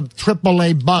bunch of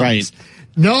AAA bums. Right.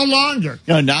 No longer.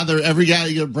 Now every guy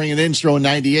you're bringing in is throwing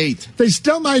 98. They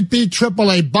still might be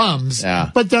AAA bums,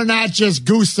 but they're not just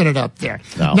goosing it up there.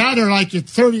 No. Now they're like at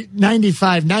 30,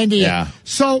 95, 98. Yeah.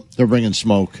 So they're bringing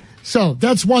smoke. So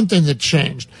that's one thing that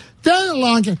changed.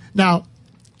 Now,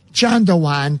 John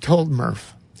DeWan told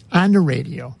Murph on the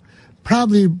radio,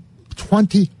 probably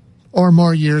 20 or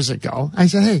more years ago, I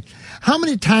said, hey, how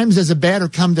many times does a batter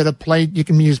come to the plate? You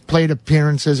can use plate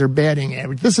appearances or batting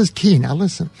average. This is key. Now,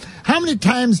 listen. How many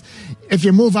times if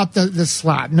you move up the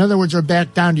slot, in other words, or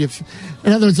back down, in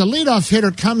other words, a leadoff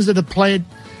hitter comes to the plate,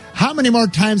 how many more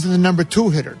times than the number 2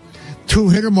 hitter? 2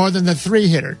 hitter more than the 3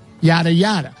 hitter. Yada,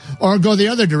 yada. Or go the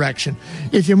other direction.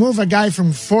 If you move a guy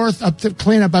from 4th up to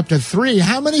cleanup up to 3,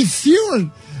 how many fewer?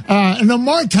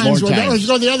 More times. Or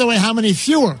go the other way, how many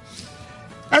fewer?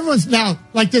 Everyone's now,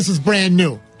 like this is brand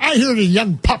new. I hear the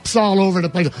young pups all over the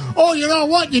place. Oh, you know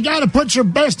what? You got to put your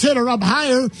best hitter up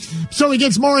higher so he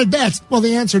gets more at-bats. Well,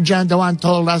 the answer John DeWan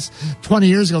told us 20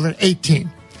 years ago, 18.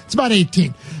 It's about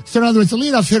 18. So in other words, the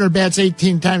leadoff hitter bats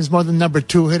 18 times more than number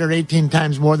 2 hitter, 18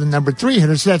 times more than number 3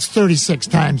 hitter. So that's 36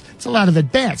 times. It's a lot of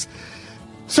at-bats.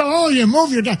 So, you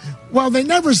move your guy. Well, they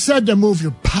never said to move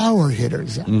your power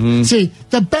hitters up. Mm-hmm. See,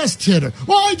 the best hitter.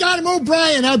 Well, I got to move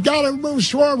Bryant. I've got to move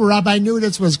Schwarber up. I knew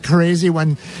this was crazy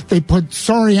when they put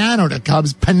Soriano to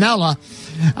Cubs, Piniella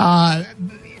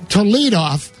to lead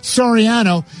off.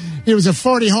 Soriano, he was a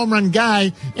 40 home run guy,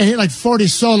 and he had like 40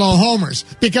 solo homers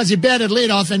because he batted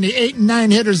leadoff, and the 8 and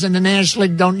 9 hitters in the National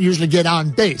League don't usually get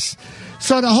on base.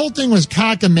 So the whole thing was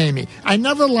cockamamie. I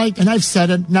never liked, and I've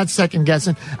said it, not second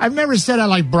guessing, I've never said I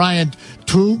like Bryant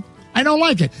 2. I don't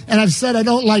like it. And I've said I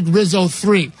don't like Rizzo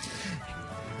 3.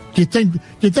 Do you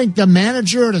think the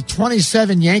manager of the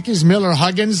 27 Yankees, Miller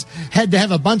Huggins, had to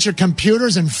have a bunch of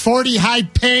computers and 40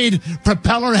 high-paid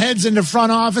propeller heads in the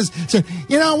front office? Said,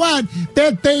 you know what?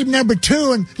 Bet Babe number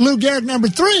 2 and Lou Gehrig number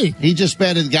 3. He just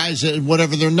batted guys at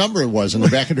whatever their number was in the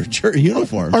back of their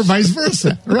uniforms. Or vice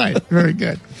versa. Right. Very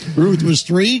good. Ruth was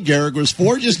 3, Gehrig was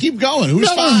 4. Just keep going.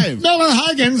 Who's 5? Miller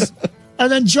Huggins.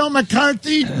 And then Joe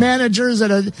McCarthy, managers at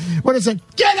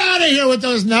get out of here with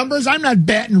those numbers. I'm not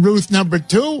batting Ruth number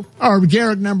 2 or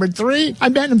Gehrig number 3.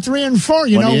 I'm batting him 3 and 4.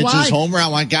 You know why? When he hits his homer, I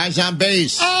want guys on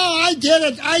base. Oh, I get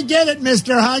it,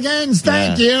 Mr. Huggins.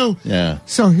 Thank you. Yeah.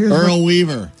 So here's Earl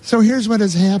Weaver. So here's what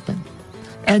has happened.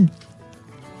 And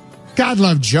God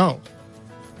love Joe.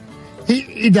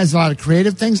 He does a lot of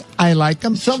creative things. I like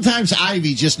him. Sometimes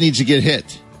Ivy just needs to get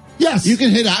hit. Yes. You can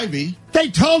hit Ivy. They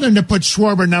told him to put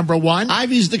Schwarber number 1.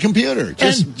 Ivy's the computer.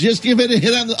 Just give it a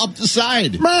hit up the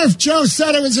side. Murph, Joe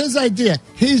said it was his idea.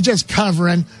 He's just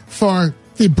covering for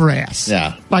the brass.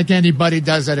 Yeah. Like anybody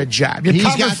does at a job. You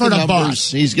cover for the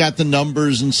boss. He's got the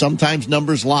numbers, and sometimes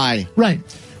numbers lie. Right.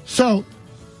 So,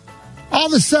 all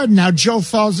of a sudden now Joe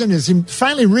falls in. He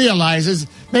finally realizes,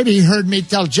 maybe he heard me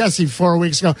tell Jesse 4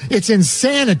 weeks ago, it's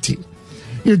insanity.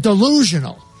 You're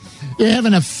delusional. You're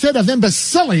having a fit of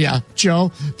imbecilia,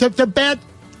 Joe, to bat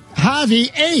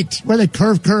Javi 8, where they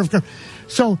curve.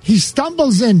 So he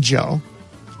stumbles in, Joe,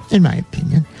 in my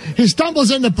opinion. He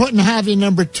stumbles into putting Javi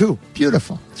number 2.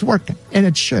 Beautiful. It's working, and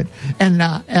it should. And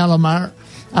Alomar,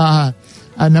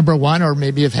 number 1, or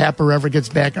maybe if Happer ever gets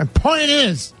back. And point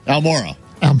is... Almora,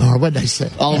 what did I say?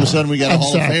 All of a sudden we got a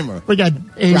Hall of Famer. We got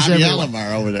A's Robbie everywhere.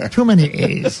 Alomar over there. Too many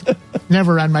A's.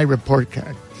 Never on my report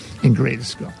card in grade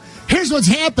school. Here's what's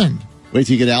happened. Wait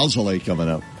till you get Alzolay coming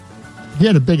up. He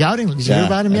had a big outing. Did you hear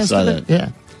about him yesterday? Saw that.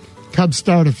 Yeah. Cubs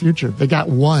star of the future. They got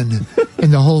 1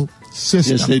 in the whole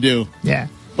system. Yes, they do. Yeah.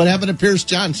 What happened to Pierce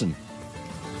Johnson?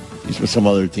 He's with some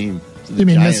other team. You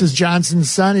mean Giants. Mrs. Johnson's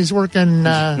son? He's working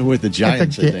with the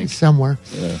Giants, I think. Somewhere.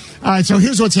 Yeah. All right, so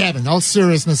here's what's happened. All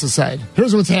seriousness aside,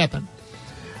 here's what's happened.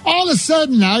 All of a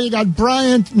sudden now you got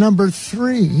Bryant number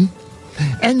 3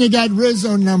 and you got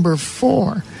Rizzo number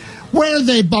 4. Where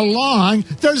they belong,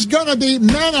 there's going to be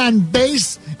men on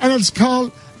base, and it's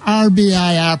called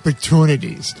RBI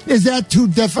opportunities. Is that too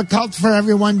difficult for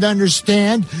everyone to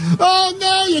understand? Oh,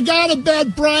 no, you got to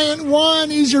bet Bryant 1.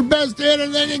 He's your best hitter,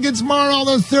 and then he gets more, all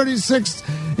those 36.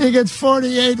 He gets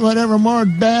 48, whatever, more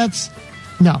bats.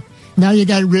 No. Now you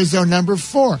got Rizzo number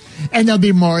 4, and there'll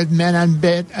be more men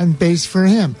on base for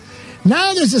him.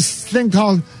 Now there's this thing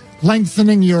called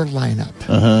lengthening your lineup.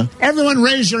 Uh-huh. Everyone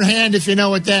raise your hand if you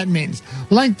know what that means.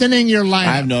 Lengthening your lineup.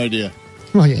 I have no idea.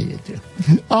 Well, yeah, you do.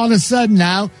 All of a sudden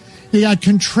now, you got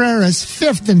Contreras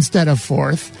 5th instead of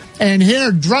 4th. And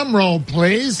here, drum roll,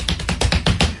 please.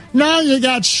 Now you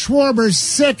got Schwarber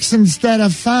 6 instead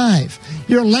of 5.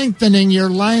 You're lengthening your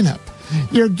lineup.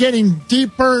 You're getting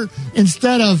deeper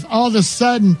instead of all of a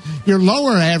sudden your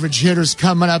lower average hitters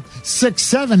coming up 6,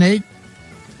 7, 8.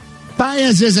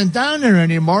 Baez isn't down there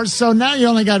anymore, so now you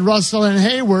only got Russell and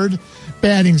Hayward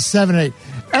batting 7-8.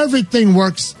 Everything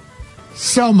works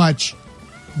so much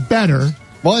better.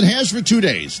 Well, it has for 2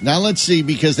 days. Now let's see,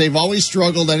 because they've always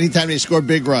struggled anytime they score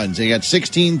big runs. They got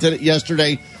 16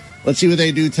 yesterday. Let's see what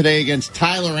they do today against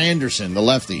Tyler Anderson, the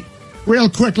lefty. Real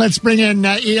quick, let's bring in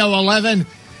EO11.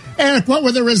 Eric, what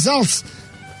were the results?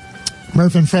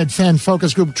 Murph and Fred Fan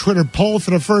Focus Group Twitter poll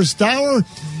for the first hour.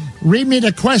 Read me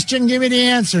the question, give me the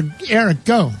answer. Eric,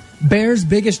 go. Bears'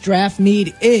 biggest draft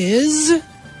need is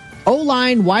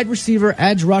O-line, wide receiver,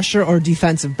 edge rusher, or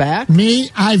defensive back.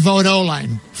 Me, I vote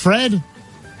O-line. Fred?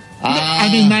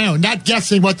 My own. Not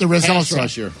guessing what the results are.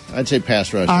 Pass rusher. I'd say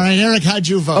pass rusher. All right, Eric, how'd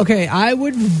you vote? Okay, I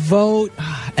would vote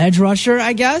edge rusher,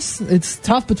 I guess. It's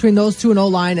tough between those two and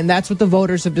O-line, and that's what the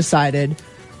voters have decided.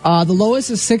 The lowest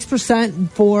is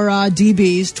 6% for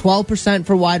DBs, 12%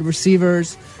 for wide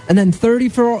receivers, and then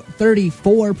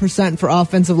 34% for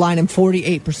offensive line and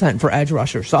 48% for edge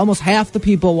rusher. So almost half the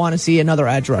people want to see another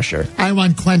edge rusher. I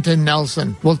want Quentin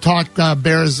Nelson. We'll talk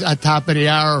Bears at top of the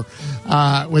hour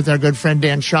with our good friend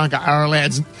Dan Shonka,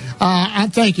 Ourlads.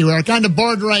 Thank you, Eric. On the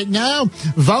board right now,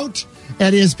 vote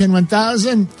at ESPN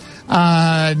 1000.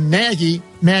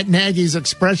 Matt Nagy's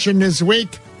expression this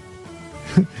week,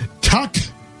 tuck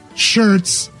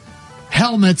shirts,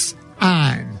 helmets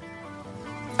on.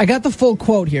 I got the full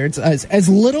quote here. It's as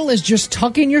little as just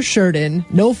tucking your shirt in,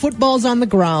 no footballs on the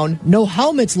ground, no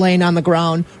helmets laying on the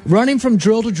ground, running from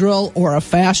drill to drill, or a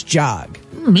fast jog.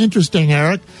 Interesting,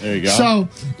 Eric. There you go. So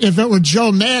if it were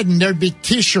Joe Madden, there'd be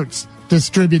T-shirts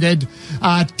distributed,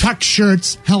 tuck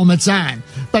shirts, helmets on.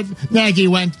 But Nagy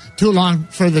went too long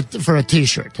for a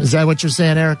T-shirt. Is that what you're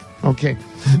saying, Eric? Okay.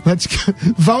 Let's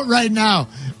vote right now.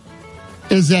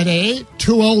 Is that A,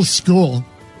 too old school?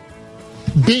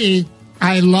 B,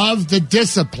 I love the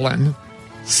discipline.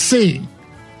 C,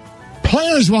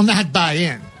 players will not buy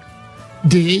in.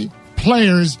 D,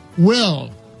 players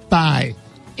will buy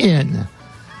in.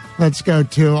 Let's go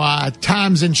to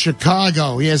Tom's in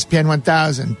Chicago, ESPN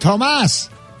 1000. Tomas.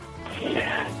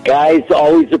 Guys,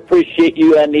 always appreciate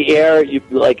you on the air. You,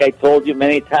 like I told you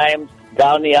many times,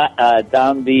 down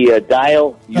the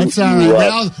dial. That's all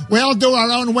right. We all do our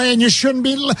own way, and you shouldn't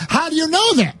be. How do you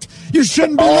know that? You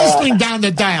shouldn't be listening down the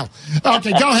dial.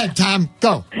 Okay, go ahead, Tom.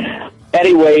 Go.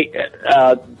 Anyway,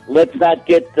 let's not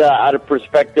get out of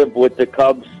perspective with the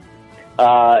Cubs.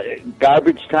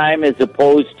 Garbage time as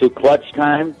opposed to clutch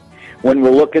time. When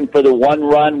we're looking for the one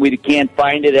run, we can't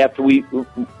find it after we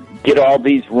get all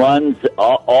these runs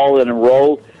all in a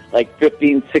row. Like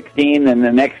 15, 16, and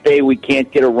the next day we can't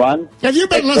get a run. Have you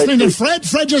been listening to Fred?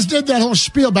 Fred just did that whole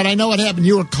spiel, but I know what happened.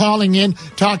 You were calling in,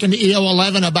 talking to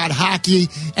EO11 about hockey,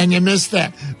 and you missed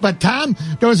that. But, Tom,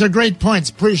 those are great points.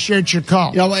 Appreciate your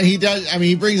call. You know what he does? I mean,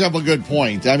 he brings up a good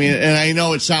point. I mean, and I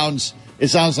know it sounds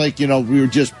like, we were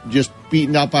just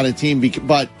beating up on a team,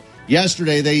 but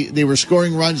yesterday they were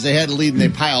scoring runs, they had a lead, and they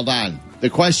piled on. The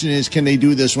question is, can they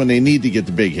do this when they need to get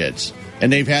the big hits?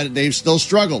 And they've still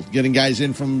struggled getting guys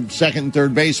in from second and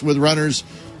third base with runners,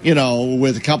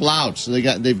 with a couple outs. So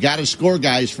they've got to score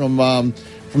guys from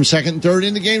second and third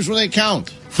in the games where they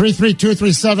count.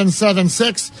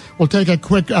 332-3776. We'll take a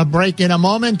quick break in a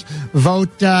moment.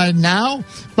 Vote now.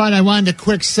 But I wanted to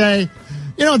quick say,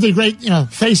 the great,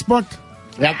 Facebook.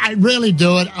 Yep. I really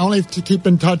do it only to keep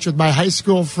in touch with my high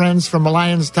school friends from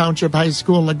Alliance Township High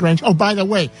School, LaGrange. Oh, by the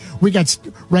way, we got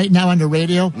right now on the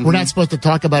radio. Mm-hmm. We're not supposed to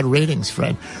talk about ratings,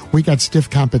 Fred. We got stiff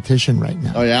competition right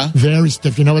now. Oh, yeah? Very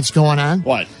stiff. You know what's going on?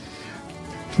 What?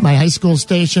 My high school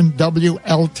station,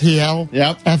 WLTL,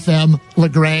 FM,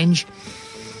 LaGrange.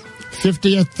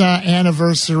 50th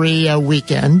anniversary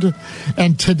weekend.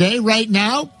 And today, right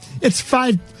now, it's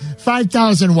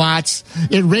 5,000 watts.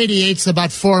 It radiates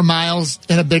about 4 miles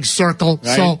in a big circle.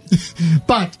 Right. So,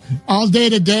 but all day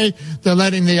today, they're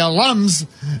letting the alums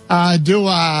do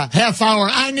a half hour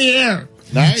on the air.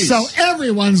 Nice. So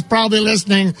everyone's probably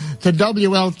listening to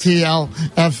WLTL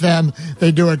FM.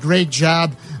 They do a great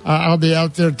job. I'll be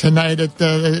out there tonight at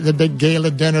the big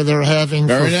gala dinner they're having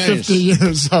for 50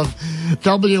 years of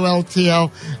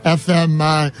WLTL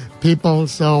FM people.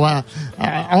 So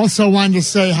also wanted to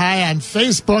say hi on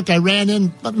Facebook. I ran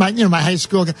in my high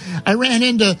school. I ran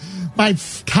into my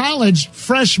college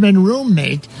freshman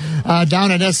roommate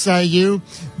down at SIU,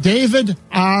 David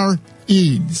R.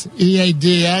 Eads,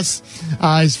 E-A-D-S.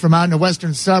 He's from out in the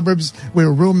western suburbs. We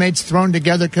were roommates thrown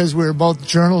together because we were both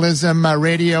journalism,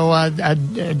 radio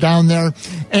down there.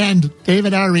 And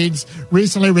David R. Eads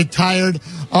recently retired.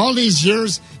 All these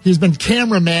years, he's been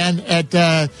cameraman at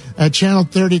Channel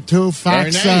 32,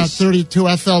 Fox 32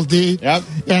 FLD. Yep.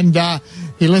 And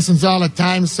He listens all the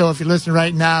time, so if you listen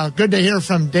right now, good to hear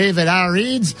from David R.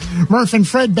 Eads. Murph and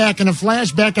Fred back in a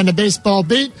flash, back on the baseball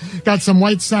beat. Got some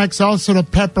White Sox also to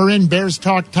pepper in. Bears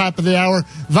Talk, top of the hour.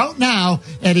 Vote now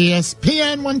at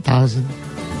ESPN 1000.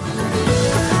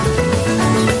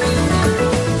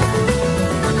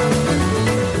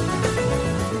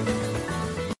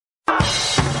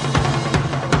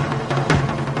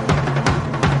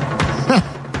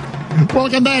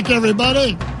 Welcome back,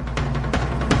 everybody.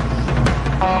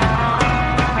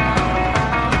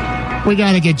 We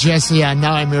got to get Jesse on.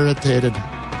 Now I'm irritated.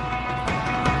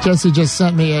 Jesse just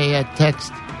sent me a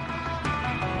text.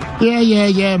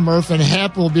 Yeah, Murph. And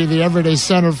Happ will be the everyday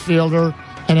center fielder,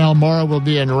 and Almora will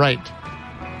be in right.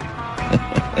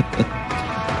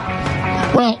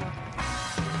 Well,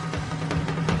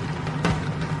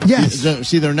 yes.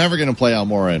 See, they're never going to play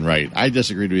Almora in right. I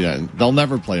disagree with that. They'll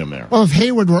never play him there. Well, if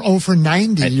Hayward were 0 for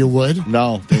 90, you would.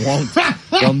 No, they won't.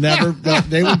 They'll never.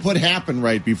 They will put Happ in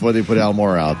right before they put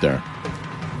Almora out there.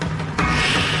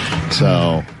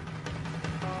 So,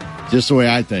 just the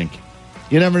way I think.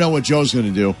 You never know what Joe's going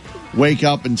to do. Wake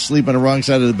up and sleep on the wrong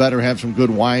side of the bed or have some good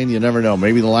wine. You never know.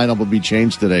 Maybe the lineup will be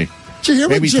changed today.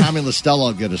 Maybe Tommy LaStella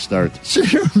will get a start.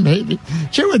 Maybe.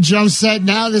 Sure, what Joe said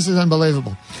now? This is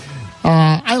unbelievable.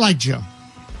 I like Joe.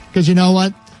 Because you know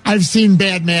what? I've seen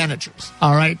bad managers.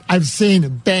 All right? I've seen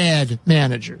bad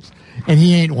managers. And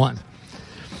he ain't one.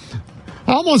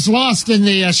 Almost lost in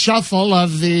the shuffle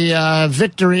of the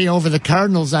victory over the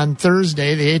Cardinals on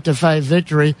Thursday, the 8-5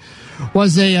 victory,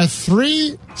 was a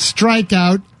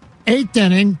 3-strikeout, 8th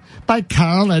inning by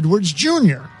Carl Edwards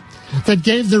Jr. that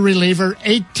gave the reliever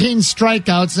 18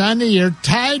 strikeouts on the year,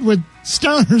 tied with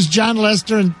starters John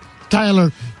Lester and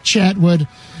Tyler Chatwood,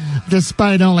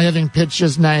 despite only having pitched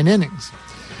just 9 innings.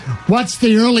 What's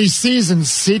the early season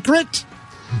secret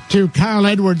to Carl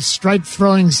Edwards'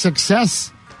 strike-throwing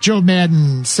success? Joe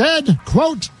Madden said,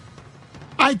 quote,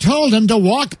 I told him to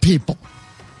walk people.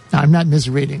 Now, I'm not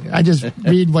misreading it. I just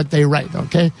read what they write,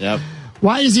 okay? Yep.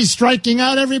 Why is he striking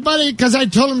out everybody? Because I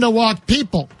told him to walk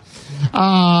people.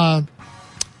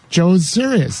 Joe's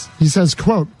serious. He says,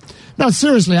 quote, no,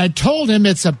 seriously, I told him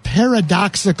it's a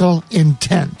paradoxical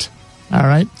intent. All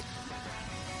right?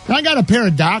 I got a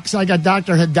paradox. I got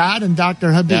Dr. Haddad and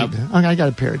Dr. Habib. Yep. Okay, I got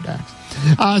a paradox.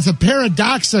 It's a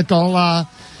paradoxical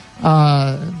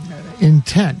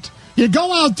intent. You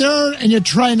go out there and you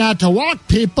try not to walk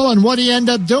people, and what do you end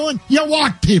up doing? You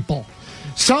walk people.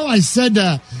 So I said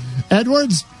to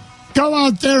Edwards, go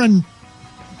out there and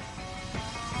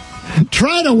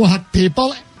try to walk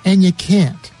people, and you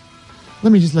can't.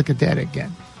 Let me just look at that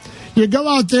again. You go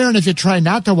out there, and if you try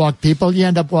not to walk people, you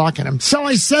end up walking them. So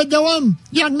I said to him,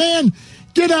 young man,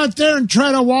 get out there and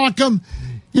try to walk them.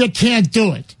 You can't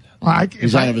do it. Well,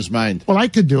 he's out of his mind. Well, I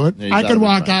could do it. Yeah, I could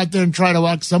walk out there and try to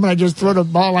walk someone. I just throw the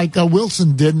ball like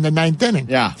Wilson did in the 9th inning.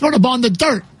 Yeah. Throw the ball in the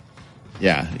dirt.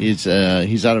 Yeah, he's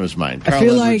out of his mind. I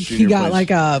feel like he got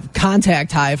like a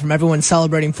contact high from everyone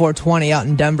celebrating 420 out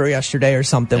in Denver yesterday or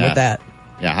something with that.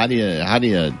 Yeah, how do you?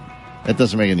 That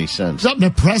doesn't make any sense. Something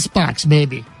in the press box,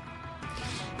 maybe.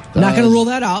 Not going to rule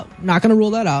that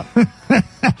out.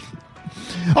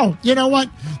 Oh, you know what?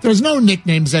 There's no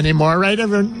nicknames anymore, right?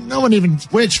 No one even.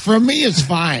 Which for me is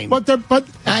fine. But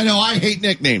I know I hate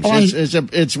nicknames.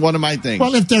 It's one of my things.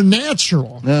 Well, if they're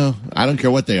natural. No, I don't care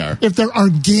what they are. If they're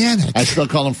organic. I still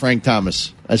call him Frank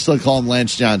Thomas. I still call him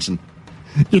Lance Johnson.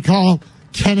 You call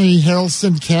Kenny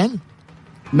Harrelson Ken?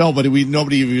 No, but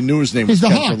nobody even knew his name was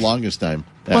Ken for the longest time.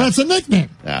 Yeah. Well, that's a nickname.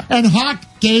 Yeah. And Hawk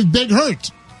gave Big Hurt.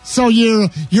 So you're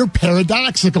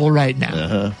paradoxical right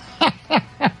now.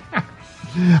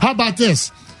 How about this?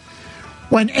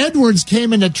 When Edwards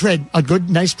came in to trade,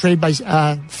 nice trade by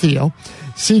Theo,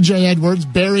 C.J. Edwards,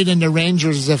 buried in the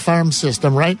Rangers' farm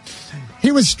system, right?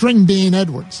 He was String Bean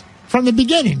Edwards from the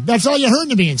beginning. That's all you heard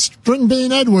to me. String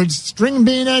Bean Edwards.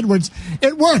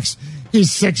 It works. He's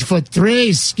 6'3",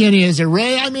 he's skinny as a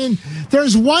ray. I mean,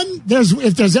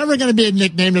 if there's ever going to be a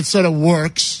nickname that sort of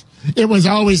works, it was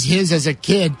always his as a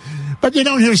kid. But you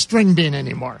don't hear String Bean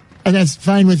anymore. And that's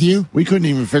fine with you? We couldn't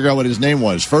even figure out what his name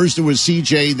was. First it was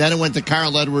CJ, then it went to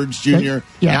Carl Edwards Jr.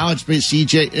 Yeah. Now it's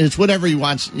CJ. It's whatever he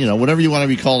wants, whatever you want to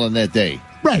be called on that day.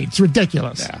 Right. It's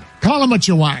ridiculous. Yeah. Call him what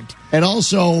you want. And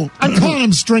also, I'm calling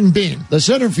him String Bean. The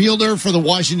center fielder for the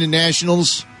Washington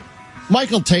Nationals,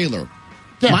 Michael Taylor.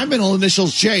 Yeah. My middle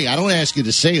initial's J. I don't ask you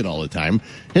to say it all the time.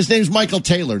 His name's Michael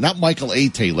Taylor, not Michael A.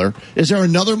 Taylor. Is there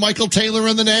another Michael Taylor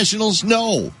in the Nationals?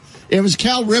 No. It was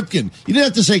Cal Ripken. You didn't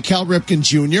have to say Cal Ripken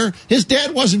Jr. His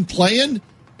dad wasn't playing.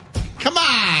 Come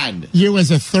on. You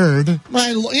as a third. I'm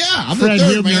Fred the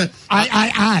third, Huebner. man.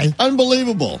 I.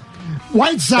 Unbelievable.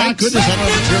 White Sox. Thank goodness I don't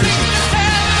have a jersey.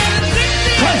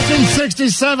 Question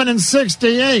 67 and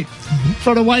 68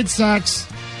 for the White Sox.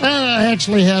 I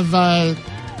actually have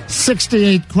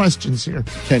 68 questions here.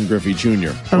 Ken Griffey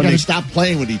Jr. When they stop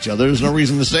playing with each other, there's no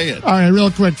reason to say it. All right,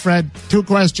 real quick, Fred. 2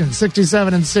 questions,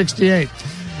 67 and 68.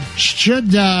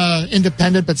 Should,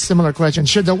 independent but similar question,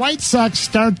 should the White Sox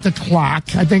start the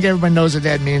clock? I think everyone knows what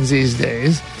that means these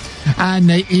days. On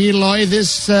Eloy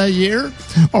this year?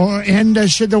 And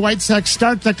should the White Sox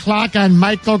start the clock on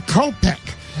Michael Kopech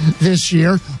this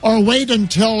year? Or wait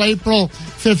until April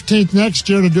 15th next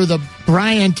year to do the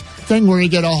Bryant thing where you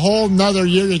get a whole nother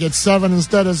year, you get 7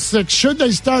 instead of 6. Should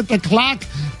they start the clock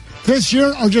this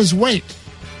year or just wait?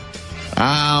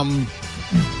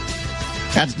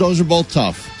 Those are both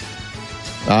tough.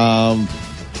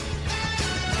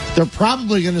 They're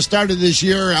probably going to start it this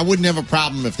year. I wouldn't have a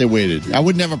problem if they waited. I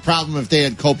wouldn't have a problem if they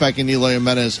had Kopech and Eloy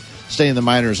Jimenez stay in the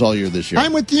minors all year this year.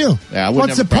 I'm with you. Yeah, I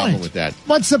wouldn't have a problem with that.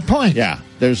 What's the point? Yeah,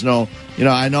 there's no,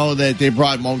 I know that they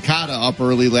brought Moncada up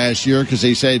early last year because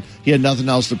they said he had nothing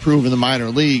else to prove in the minor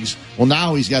leagues. Well,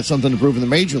 now he's got something to prove in the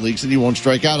major leagues and he won't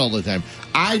strike out all the time.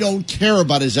 I don't care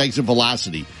about his exit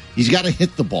velocity. He's got to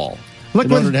hit the ball. In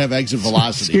order to have exit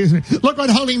velocity. Excuse me. Look what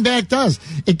holding back does.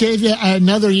 It gave you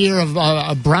another year of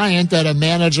Bryant at a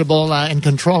manageable and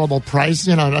controllable price.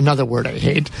 Another word I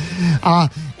hate.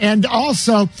 And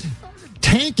also,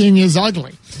 tanking is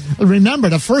ugly. Remember,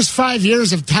 the first 5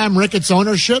 years of Tom Ricketts'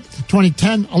 ownership,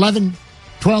 2010, 11,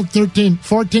 12, 13,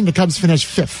 14, the Cubs finished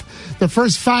 5th. The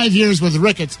first 5 years with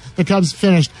Ricketts, the Cubs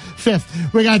finished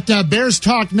 5th. We got Bears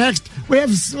talk next. We have,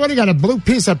 what do you got, a blue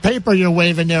piece of paper you're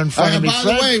waving there in front of me, Fred?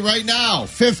 By the way, right now,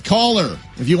 5th caller,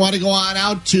 if you want to go on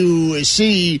out to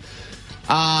see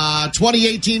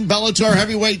 2018 Bellator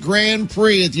Heavyweight Grand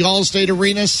Prix at the Allstate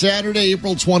Arena, Saturday,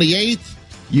 April 28th,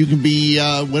 you can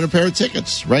win a pair of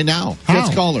tickets right now.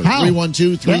 5th caller,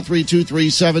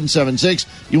 312-332-3776.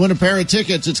 You win a pair of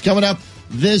tickets. It's coming up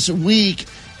this week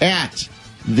at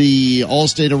the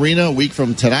Allstate Arena a week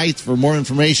from tonight. For more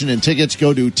information and tickets,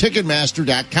 go to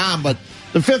Ticketmaster.com. But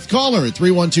the 5th caller at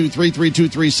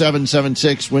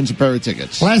 312-332-3776 wins a pair of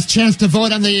tickets. Last chance to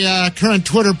vote on the current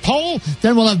Twitter poll.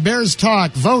 Then we'll have Bears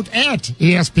Talk. Vote at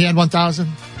ESPN 1000.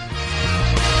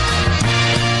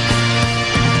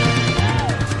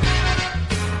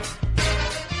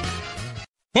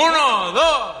 Uno,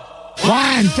 dos.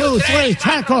 1, 2, 3,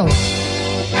 taco.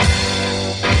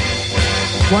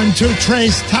 1, 2,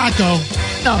 Trace, taco.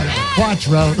 No,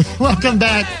 Quattro. Welcome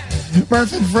back,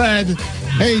 Murph and Fred.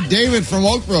 Hey, David from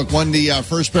Oakbrook won the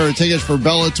first pair of tickets for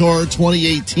Bellator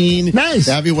 2018. Nice.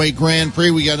 The Heavyweight Grand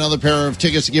Prix. We got another pair of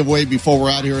tickets to give away before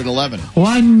we're out here at 11.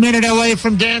 1 minute away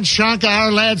from Dan Shonka.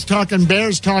 Ourlads talking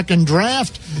Bears, talking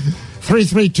draft.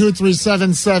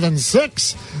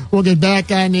 332-3776. We'll get back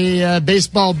on the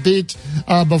baseball beat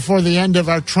before the end of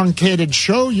our truncated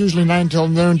show, usually 9 till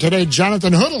noon. Today,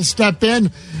 Jonathan Hood will step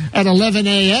in at 11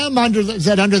 a.m. Is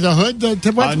that under the hood?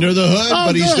 Under the hood,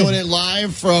 but good. He's doing it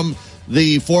live from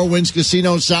the Four Winds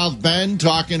Casino South Bend,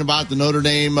 talking about the Notre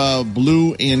Dame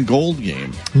blue and gold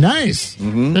game. Nice.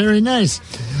 Mm-hmm. Very nice.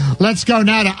 Let's go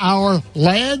now to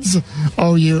Ourlads,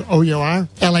 O-U-R,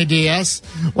 L-A-D-S,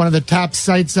 one of the top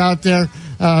sites out there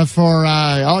for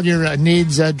all your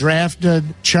needs, draft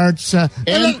charts.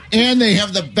 And they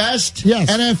have the best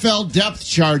NFL depth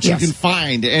charts you can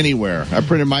find anywhere. I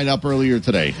printed mine up earlier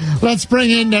today. Let's bring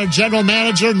in their general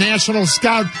manager, national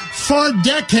scout, 4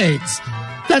 decades.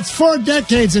 That's 4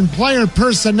 decades in player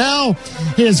personnel.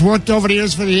 He has worked over the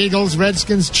years for the Eagles,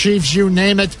 Redskins, Chiefs, you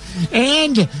name it.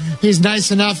 And he's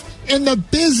nice enough in the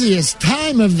busiest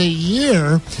time of the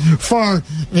year for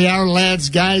the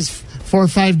Ourlads guys, 4 or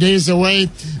 5 days away.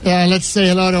 Let's say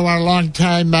hello to our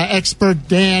longtime expert,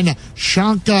 Dan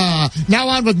Shonka. Now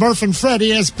on with Murph and Fred,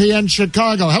 ESPN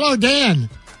Chicago. Hello, Dan.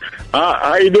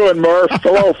 How you doing, Murph?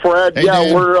 Hello, Fred. Hey,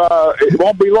 Dan. We're it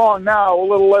won't be long now. A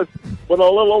little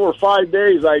over 5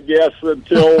 days, I guess,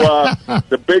 until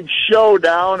the big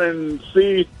showdown and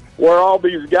see where all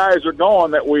these guys are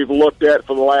going that we've looked at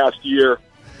for the last year.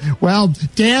 Well,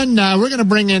 Dan, we're going to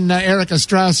bring in Eric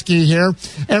Ostrowski here.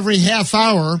 Every half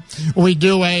hour, we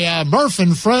do a Murph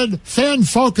and Fred fan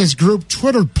focus group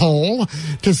Twitter poll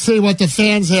to see what the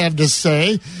fans have to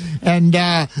say. And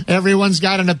everyone's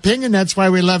got an opinion. That's why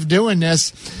we love doing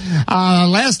this.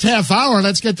 Last half hour,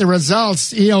 let's get the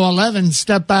results. EO11,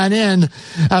 step on in.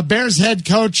 Bears head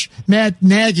coach Matt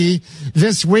Nagy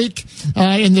this week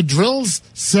in the drills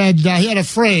said he had a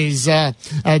phrase, Dan,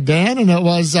 and it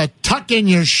was tuck in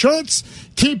your shirts,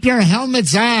 keep your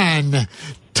helmets on.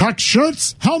 Tuck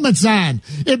shirts, helmets on.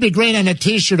 It'd be great on a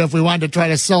T-shirt if we wanted to try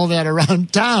to sell that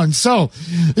around town. So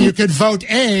you could vote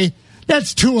A.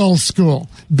 That's too old school.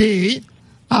 B,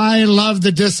 I love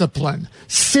the discipline.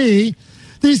 C,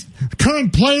 these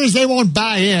current players, they won't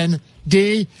buy in.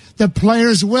 D, the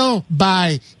players will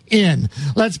buy in.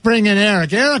 Let's bring in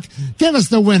Eric. Eric, give us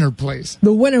the winner, please.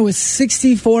 The winner with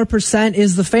 64%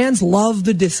 is the fans love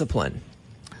the discipline.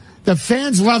 The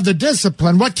fans love the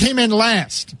discipline. What came in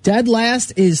last? Dead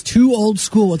last is too old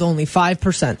school with only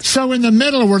 5%. So in the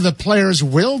middle were the players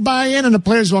will buy in and the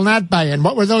players will not buy in.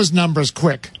 What were those numbers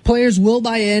quick? Players will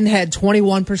buy in had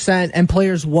 21% and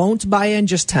players won't buy in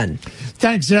just 10.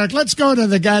 Thanks, Eric. Let's go to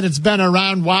the guy that's been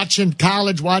around watching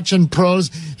college, watching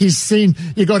pros. He's seen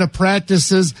you go to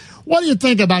practices. What do you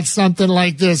think about something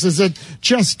like this? Is it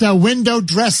just window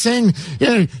dressing?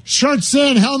 Shirts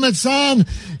in, helmets on?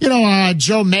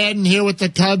 Joe Madden here with the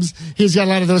Cubs, he's got a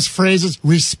lot of those phrases.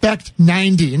 Respect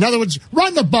 90. In other words,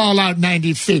 run the ball out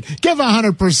 90 feet. Give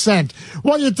 100%.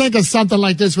 What do you think of something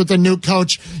like this with the new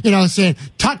coach, saying,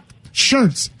 tuck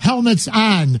shirts, helmets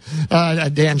on?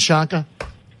 Dan Shonka?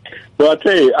 Well, I'll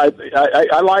tell you,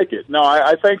 I like it. No,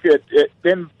 I think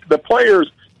then the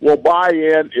players will buy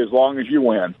in as long as you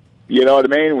win. You know what I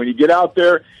mean? When you get out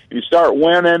there and you start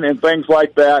winning and things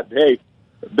like that, hey,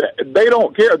 they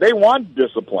don't care. They want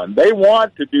discipline. They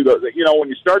want to do when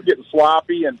you start getting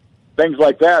sloppy and things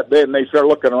like that, then they start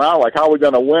looking around like, how are we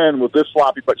going to win with this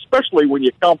sloppy? But especially when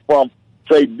you come from,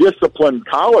 say, disciplined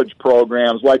college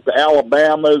programs like the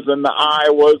Alabamas and the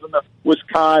Iowas and the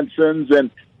Wisconsins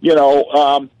and,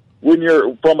 when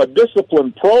you're from a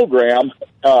disciplined program,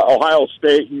 Ohio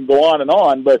State, you can go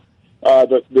on, but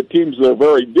the teams that are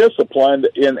very disciplined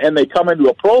and they come into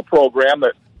a pro program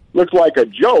that looks like a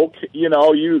joke, you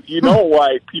know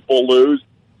why people lose.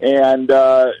 And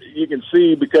you can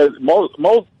see because most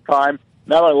time,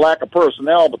 not only lack of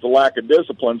personnel, but the lack of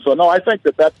discipline. So, no, I think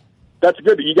that's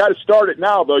good. You got to start it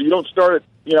now, though. You don't start it,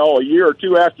 a year or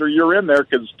two after you're in there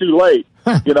because it's too late.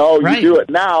 Right. You do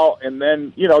it now, and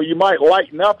then, you might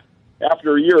lighten up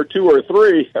after a year or two or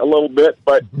three a little bit.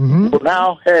 But for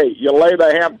now, hey, you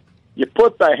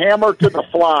put the hammer to the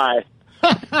fly.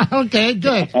 Okay,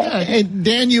 good. Hey,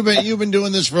 Dan, you've been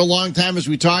doing this for a long time, as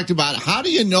we talked about. How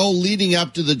do you know leading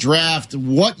up to the draft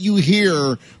what you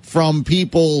hear from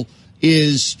people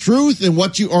is truth and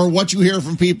what you hear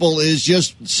from people is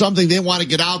just something they want to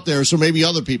get out there so maybe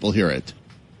other people hear it?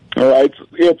 All right,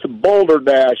 it's a boulder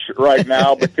dash right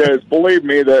now because believe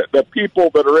me, the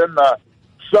people that are in the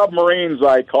submarines,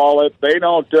 I call it, they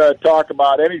don't talk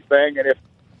about anything, and if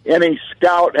any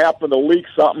scout happened to leak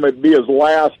something, it'd be his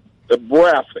last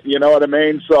breath, you know what I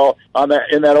mean? So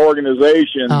in that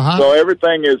organization, so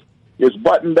everything is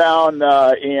buttoned down,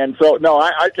 and so no,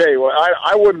 I tell you what,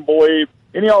 I wouldn't believe,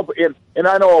 and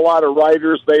I know a lot of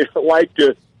writers, they like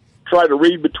to try to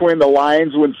read between the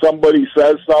lines when somebody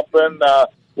says something,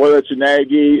 whether it's a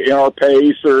Nagy or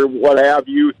Pace or what have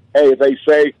you. Hey, they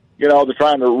say they're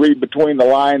trying to read between the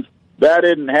lines. That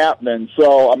isn't happening.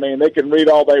 So they can read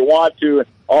all they want to, and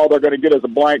all they're going to get is a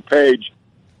blank page.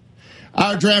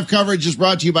 Our draft coverage is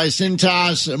brought to you by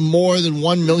Cintas. More than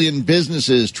 1 million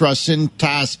businesses trust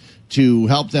Cintas to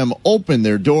help them open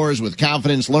their doors with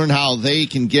confidence. Learn how they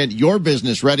can get your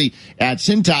business ready at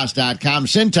Cintas.com.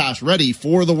 Cintas, ready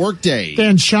for the workday.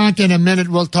 Dan Shonka, in a minute,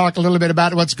 we'll talk a little bit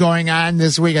about what's going on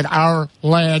this week at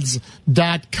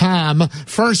Ourlads.com.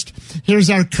 First, here's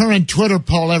our current Twitter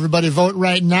poll. Everybody vote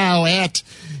right now at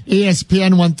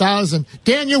ESPN 1000.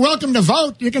 Dan, you're welcome to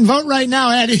vote. You can vote right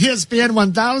now at ESPN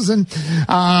 1000.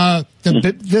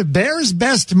 The Bears'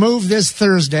 best move this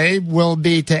Thursday will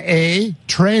be to A,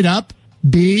 trade up,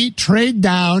 B, trade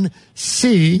down,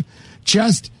 C,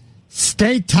 just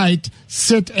stay tight,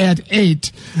 sit at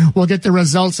 8. We'll get the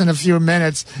results in a few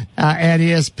minutes at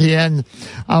ESPN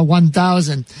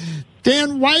 1000.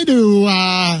 Dan, why do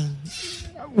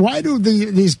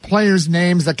these players'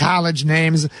 names, the college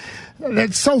names,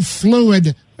 that's so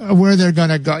fluid where they're going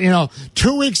to go?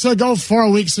 2 weeks ago, 4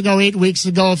 weeks ago, 8 weeks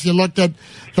ago, if you looked at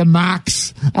the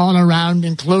mocks all around,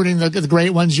 including the great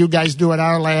ones you guys do at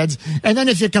Ourlads, and then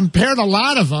if you compared a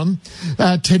lot of them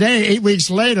today, 8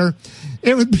 weeks later,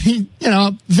 it would be,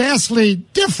 vastly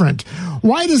different.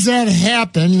 Why does that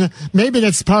happen? Maybe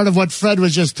that's part of what Fred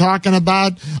was just talking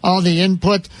about, all the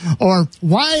input. Or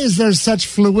why is there such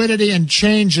fluidity and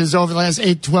changes over the last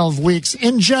 8, 12 weeks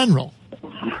in general?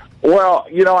 Well,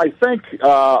 I think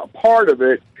part of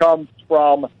it comes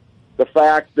from the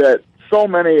fact that so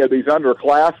many of these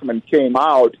underclassmen came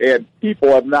out and people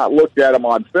have not looked at them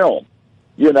on film,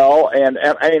 and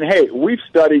hey, we've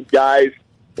studied guys,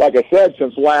 like I said,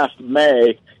 since last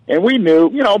May, and we knew,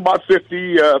 about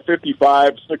 50,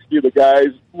 55, 60 of the guys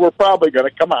were probably going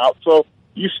to come out. So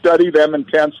you study them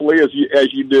intensely as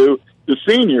you do the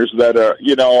seniors that are,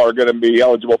 are going to be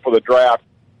eligible for the draft.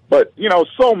 But,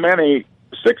 so many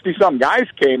 60-some guys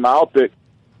came out that,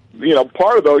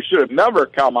 part of those should have never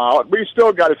come out. We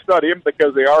still got to study them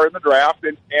because they are in the draft,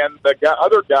 and the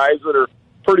other guys that are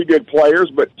pretty good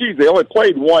players, but, geez, they only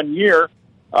played 1 year,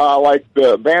 like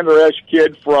the Van Der Esch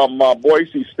kid from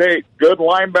Boise State, good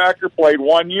linebacker, played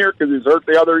 1 year because he's hurt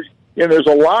the other. And there's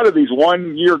a lot of these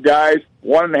 1 year guys,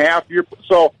 1.5 year.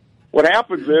 So what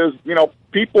happens is,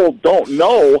 people don't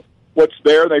know what's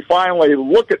there. They finally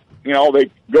look at, they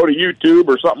go to YouTube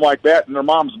or something like that in their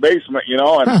mom's basement,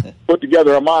 and put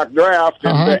together a mock draft.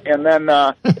 And then,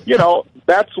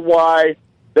 that's why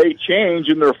they change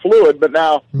and they're fluid. But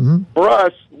now, for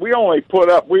us, we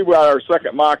got our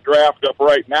second mock draft up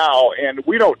right now, and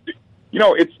we don't,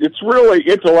 it's really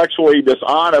intellectually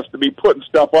dishonest to be putting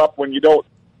stuff up when you don't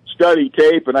study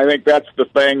tape, and I think that's the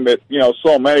thing that,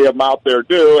 so many of them out there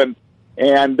do.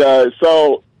 And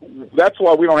so that's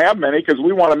why we don't have many, because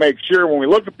we want to make sure when we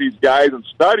look at these guys and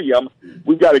study them,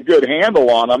 we've got a good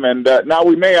handle on them. And now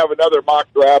we may have another mock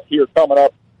draft here coming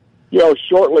up,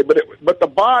 shortly. But the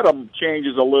bottom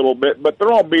changes a little bit. But there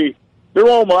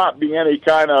will not be any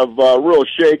kind of real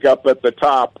shake-up at the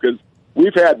top, because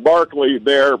we've had Barkley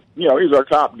there. He's our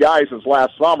top guy since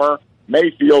last summer.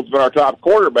 Mayfield's been our top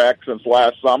quarterback since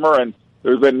last summer, and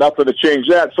there's been nothing to change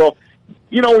that. So,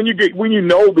 when you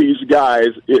know these guys,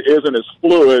 it isn't as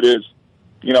fluid as,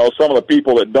 some of the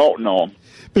people that don't know them.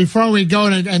 Before we go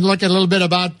and look at a little bit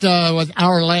about what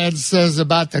Ourlads says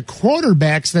about the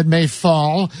quarterbacks that may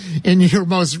fall in your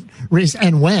most recent,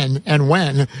 and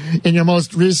when in your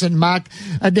most recent mock,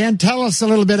 Dan, tell us a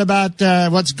little bit about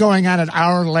what's going on at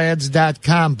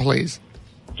Ourlads.com, please.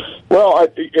 Well,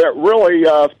 really,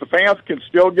 the fans can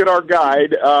still get our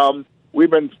guide. We've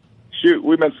been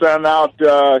sending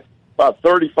out about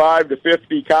 35 to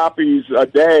 50 copies a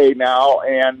day now,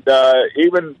 and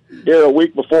even here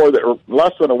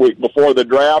less than a week before the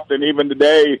draft, and even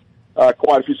today,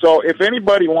 quite a few. So if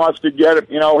anybody wants to get it,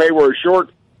 hey, we're a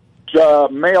short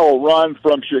mail run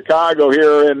from Chicago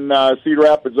here in Cedar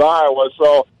Rapids, Iowa,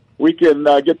 so we can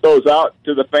get those out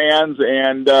to the fans,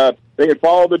 and they can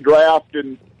follow the draft.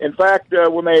 And in fact,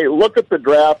 when they look at the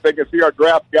draft, they can see our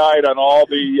draft guide on all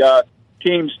the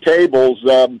teams' tables.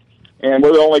 And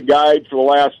we're the only guide for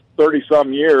the last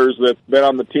 30-some years that's been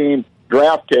on the team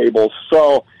draft tables.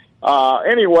 So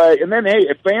anyway, and then, hey,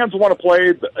 if fans want to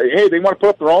play, they want to put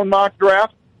up their own mock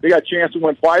draft, they got a chance to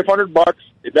win $500.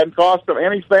 It doesn't cost them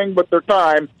anything but their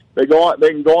time. They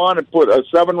can go on and put a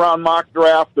 7-round mock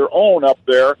draft, their own, up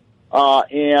there,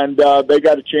 and they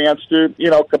got a chance to,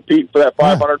 compete for that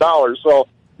 $500. So,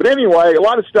 but anyway, a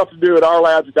lot of stuff to do at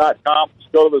Ourlads.com.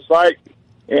 Just go to the site,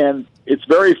 and it's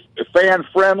very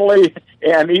fan-friendly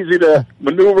and easy to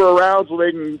maneuver around, so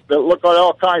they can look at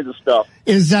all kinds of stuff.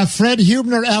 Is Fred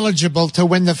Hubner eligible to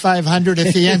win the 500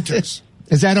 if he enters?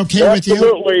 Is that okay with you?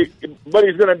 Absolutely, but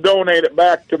he's going to donate it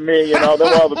back to me. Then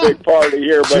we'll have a big party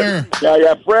here. But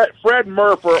sure. Fred and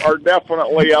Murph are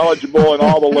definitely eligible, and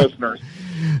all the listeners.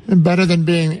 Better than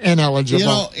being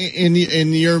ineligible. In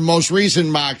your most recent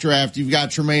mock draft, you've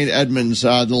got Tremaine Edmonds,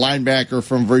 the linebacker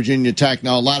from Virginia Tech.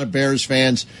 Now, a lot of Bears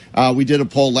fans, we did a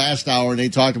poll last hour, and they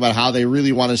talked about how they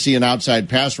really want to see an outside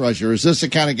pass rusher. Is this the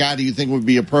kind of guy do you think would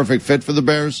be a perfect fit for the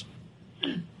Bears?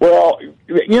 Well,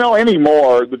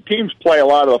 anymore, the teams play a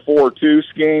lot of the 4-2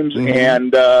 schemes,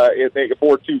 and if they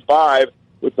 4-2-5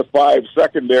 with the 5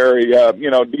 secondary,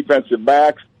 defensive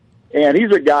backs. And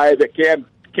he's a guy that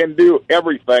can do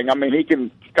everything. I mean, he can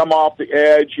come off the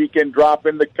edge. He can drop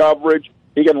into coverage.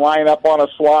 He can line up on a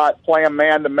slot, play him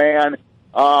man-to-man.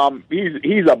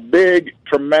 He's a big,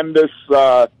 tremendous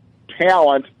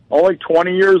talent, only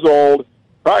 20 years old.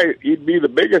 Probably he'd be the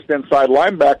biggest inside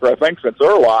linebacker, I think, since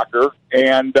Urlacher.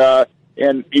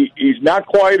 And he's not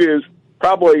quite as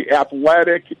probably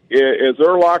athletic as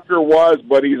Urlacher was,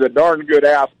 but he's a darn good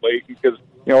athlete because,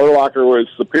 Urlacher was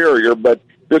superior, but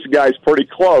this guy's pretty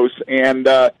close. And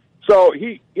so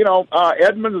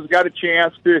Edmonds has got a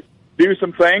chance to do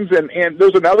some things. And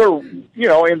there's another,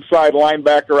 inside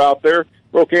linebacker out there,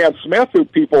 Roquan Smith, who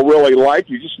people really like.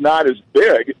 He's just not as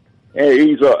big.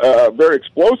 He's a very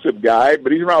explosive guy,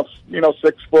 but he's around,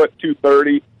 6 foot,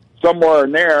 230, somewhere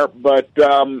in there. But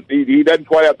he doesn't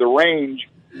quite have the range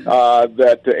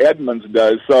that Edmonds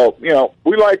does. So,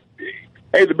 we like.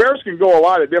 Hey, the Bears can go a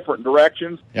lot of different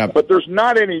directions, but there's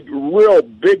not any real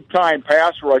big-time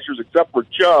pass rushers except for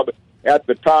Chubb at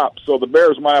the top. So the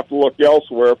Bears might have to look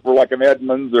elsewhere for like an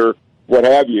Edmonds or what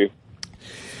have you.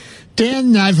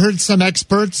 Dan, I've heard some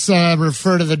experts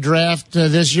refer to the draft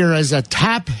this year as a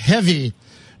top-heavy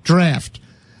draft.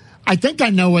 I think I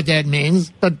know what that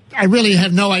means, but I really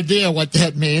have no idea what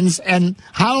that means. And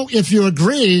how, if you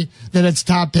agree that it's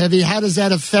top heavy, how does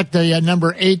that affect the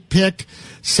number 8 pick,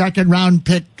 second round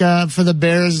pick for the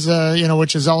Bears,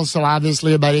 which is also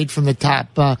obviously about 8 from the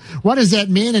top? What does that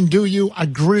mean, and do you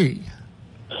agree?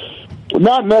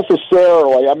 Not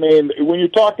necessarily. I mean, when you're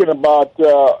talking about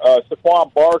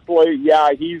Saquon Barkley,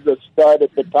 yeah, he's a stud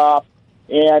at the top.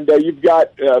 And you've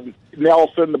got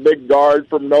Nelson, the big guard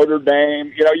from Notre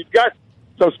Dame. You've got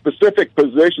some specific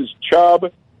positions. Chubb,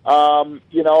 at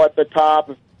the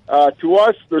top. To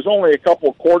us, there's only a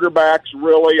couple of quarterbacks,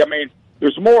 really. I mean,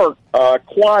 there's more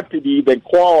quantity than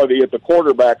quality at the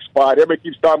quarterback spot. Everybody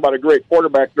keeps talking about a great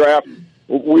quarterback draft.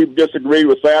 We've disagreed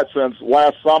with that since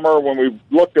last summer when we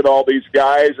looked at all these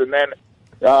guys, and then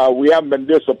we haven't been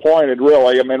disappointed,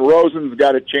 really. I mean, Rosen's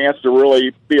got a chance to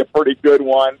really be a pretty good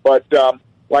one, but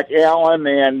like Allen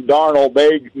and Darnold,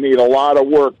 they need a lot of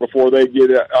work before they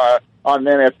get on the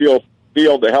NFL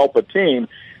field to help a team.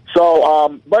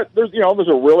 So, but there's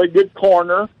a really good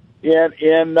corner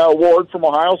in Ward from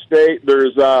Ohio State.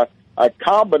 There's a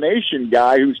combination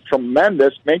guy who's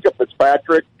tremendous, Minkah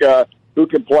Fitzpatrick, who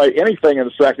can play anything in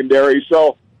the secondary.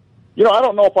 So, I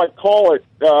don't know if I'd call it,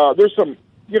 there's some,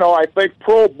 I think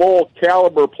Pro Bowl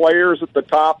caliber players at the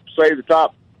top, say the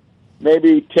top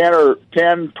maybe 10,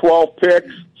 12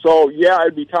 picks. So, yeah,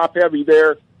 it'd be top heavy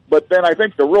there. But then I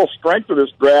think the real strength of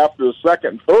this draft is second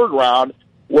and third round,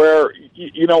 where,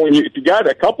 if you got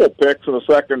a couple picks in the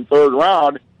second and third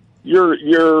round, you're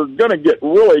going to get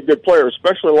really good players,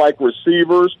 especially like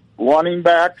receivers, running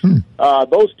backs.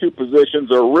 Those two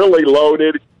positions are really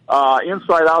loaded.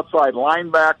 Inside, outside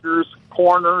linebackers,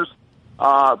 corners,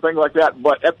 things like that.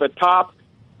 But at the top,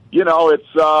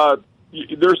 it's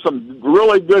there's some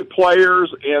really good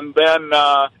players, and then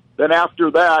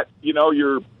after that,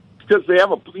 because they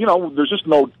have there's just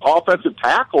no offensive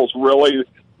tackles really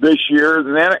this year,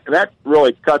 and then that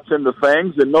really cuts into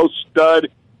things. And those stud,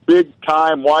 big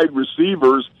time wide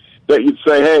receivers that you'd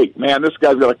say, hey, man, this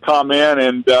guy's going to come in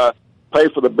and play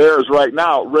for the Bears right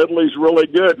now. Ridley's really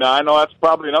good. Now, I know that's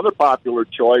probably another popular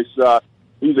choice.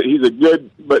 He's a good,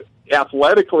 but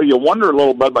athletically, you wonder a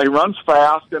little bit. But he runs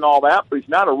fast and all that, but he's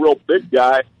not a real big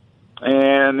guy.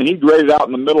 And he graded out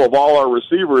in the middle of all our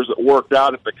receivers that worked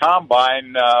out at the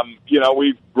combine.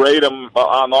 We grade them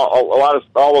on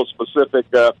all those specific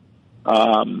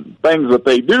things that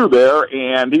they do there,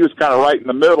 and he was kind of right in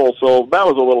the middle, so that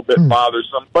was a little bit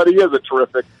bothersome. But he is a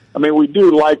terrific. I mean, we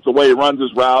do like the way he runs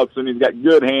his routes, and he's got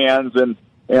good hands and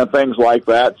things like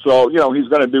that. So, he's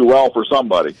going to do well for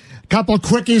somebody. Couple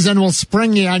quickies, and we'll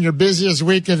spring you on your busiest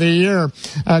week of the year,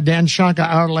 Dan Shonka,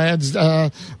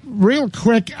 Ourlads. Real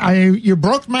quick, you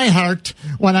broke my heart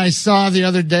when I saw the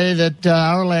other day that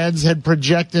Ourlads had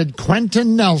projected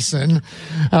Quentin Nelson,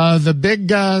 the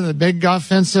big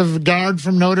offensive guard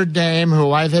from Notre Dame,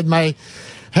 who I've had my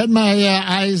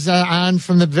eyes on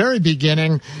from the very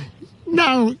beginning.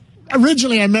 Now,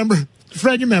 originally, I remember.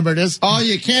 Fred, you remember this? Oh,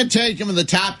 you can't take him in the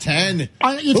top 10.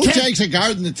 Who takes a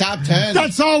guard in the top 10?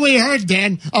 That's all we heard,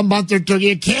 Dan, a month or two.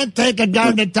 You can't take a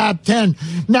guard in the top 10.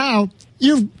 Now,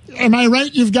 am I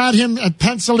right? You've got him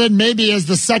penciled in maybe as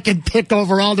the second pick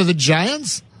overall to the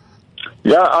Giants?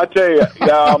 Yeah, I tell you,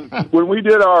 when we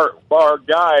did our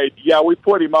guide, we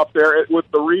put him up there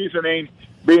with the reasoning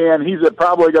being he's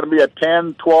probably going to be a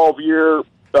 10, 12-year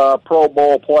Pro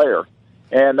Bowl player.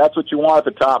 And that's what you want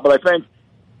at the top. But I think,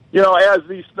 as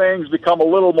these things become a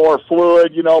little more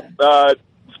fluid,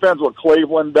 depends what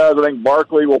Cleveland does. I think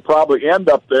Barkley will probably end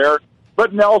up there.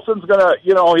 But Nelson's going to,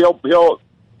 he'll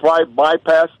probably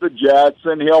bypass the Jets,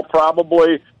 and he'll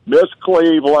probably miss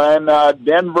Cleveland.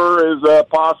 Denver is a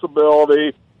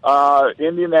possibility.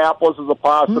 Indianapolis is a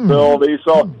possibility.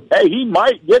 So, hey, he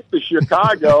might get to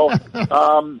Chicago,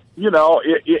 and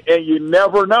you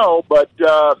never know. But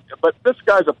this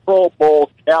guy's a Pro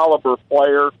Bowl caliber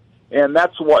player. And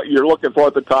that's what you're looking for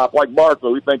at the top. Like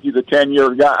Barkley, we think he's a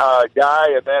 10-year guy,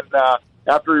 and then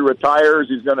after he retires,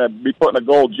 he's going to be putting a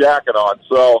gold jacket on.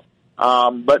 So,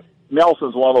 but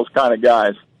Nelson's one of those kind of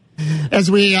guys.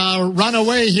 As we run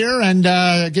away here and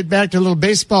get back to a little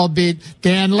baseball beat,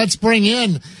 Dan, let's bring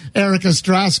in Eric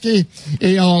Ostrowski,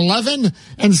 11,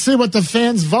 and see what the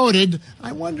fans voted.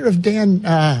 I wonder if Dan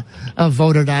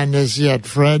voted on this yet,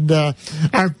 Fred.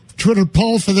 Our Twitter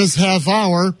poll for this half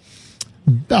hour,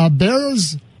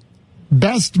 Bears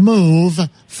best move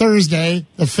Thursday.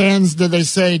 The fans, did they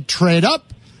say trade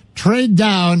up, trade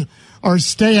down, or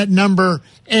stay at number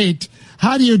 8?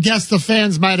 How do you guess the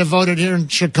fans might have voted here in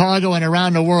Chicago and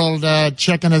around the world,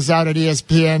 checking us out at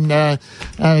ESPN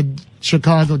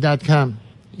Chicago.com?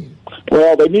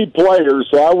 Well, they need players,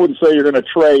 so I wouldn't say you're going to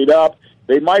trade up.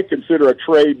 they might consider a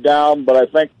trade down. But I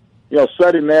think,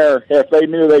 sitting there, if they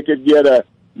knew they could get a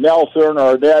Nelson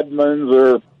or an Edmonds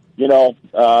or,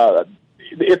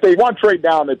 if they want to trade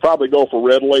down, they'd probably go for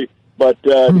Ridley. But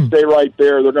to stay right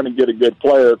there, they're going to get a good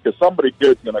player because somebody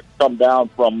good's going to come down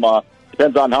from,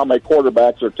 depends on how many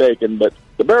quarterbacks are taken. But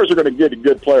the Bears are going to get a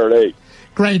good player at 8.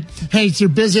 Great. Hey, it's your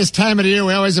busiest time of the year.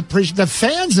 We always appreciate, the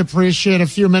fans appreciate a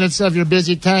few minutes of your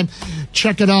busy time.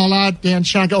 Check it all out, Dan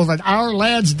Shonka, over at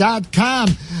Ourlads.com.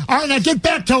 All right, now get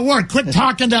back to work. Quit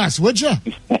talking to us, would you?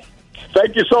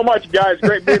 Thank you so much, guys.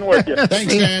 Great being with you.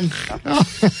 Thanks, Dan.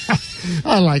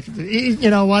 I like it. You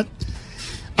know what?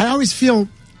 I always feel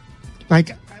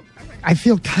like I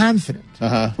feel confident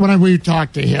when we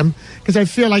talk to him because I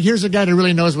feel like here's a guy that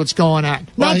really knows what's going on.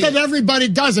 Well, Not that everybody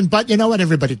doesn't, but you know what?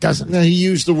 Everybody doesn't. He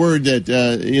used the word that,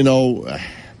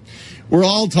 we're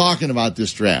all talking about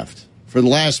this draft for the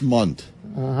last month.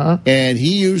 And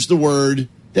he used the word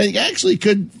that actually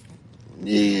could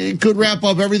wrap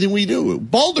up everything we do.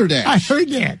 Balderdash. I heard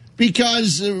that.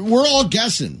 Because we're all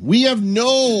guessing. We have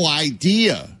no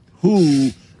idea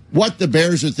what the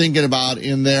Bears are thinking about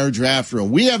in their draft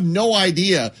room. We have no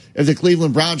idea if the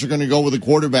Cleveland Browns are going to go with a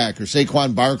quarterback or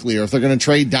Saquon Barkley or if they're going to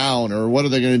trade down or what are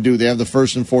they going to do. They have the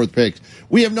 1st and 4th picks.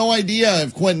 We have no idea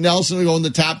if Quentin Nelson will go in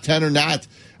the top 10 or not.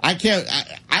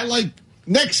 I like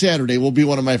next Saturday will be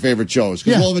one of my favorite shows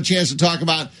because we'll have a chance to talk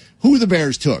about who the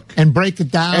Bears took. And break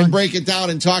it down.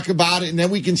 And talk about it. And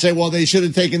then we can say, well, they should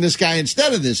have taken this guy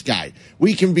instead of this guy.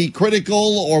 We can be critical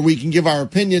or we can give our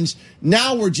opinions.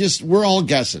 Now we're all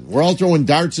guessing. We're all throwing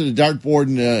darts at a dartboard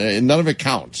and none of it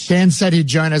counts. Dan said he'd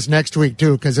join us next week,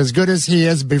 too, because as good as he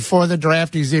is before the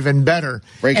draft, he's even better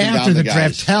breaking after down the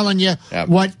draft, telling you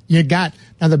what you got.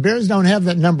 Now, the Bears don't have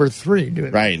that number 3, do they?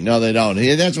 Right. No, they don't.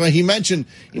 That's why he mentioned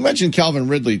Calvin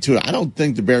Ridley, too. I don't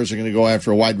think the Bears are going to go after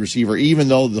a wide receiver, even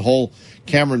though the whole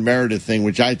Cameron Meredith thing,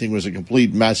 which I think was a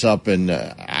complete mess up, and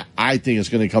I think it's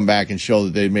going to come back and show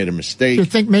that they made a mistake. You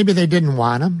think maybe they didn't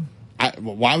want him?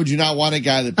 Why would you not want a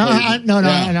guy that plays?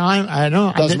 I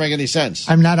know. Doesn't make any sense.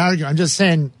 I'm not arguing. I'm just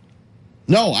saying.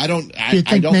 No, I don't. You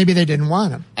think maybe they didn't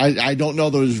want him? I don't know.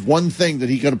 There was one thing that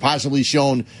he could have possibly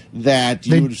shown that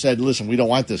you would have said, listen, we don't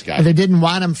want this guy. They didn't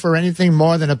want him for anything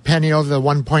more than a penny over the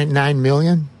 $1.9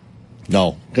 million?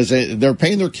 No, because they're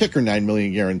paying their kicker $9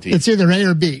 million guaranteed. It's either A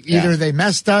or B. Either they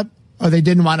messed up or they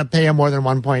didn't want to pay him more than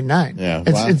 1.9. Yeah,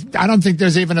 I don't think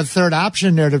there's even a third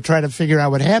option there to try to figure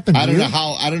out what happened. I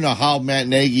don't know how Matt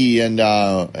Nagy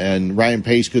and Ryan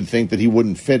Pace could think that he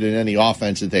wouldn't fit in any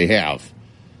offense that they have.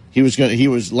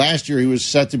 Last year he was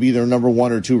set to be their number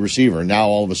 1 or 2 receiver. Now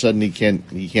all of a sudden he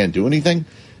can't do anything.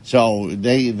 So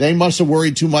they must have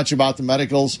worried too much about the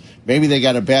medicals. Maybe they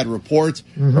got a bad report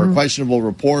or a questionable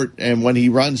report. And when he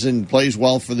runs and plays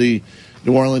well for the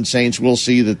New Orleans Saints, we'll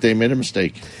see that they made a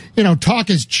mistake. Talk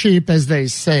is cheap, as they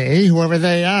say, whoever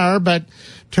they are. But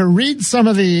to read some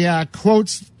of the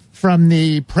quotes from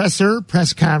the press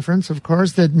conference, of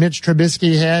course, that Mitch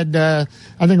Trubisky had, I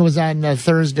think it was on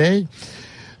Thursday.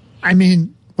 I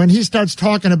mean, when he starts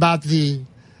talking about the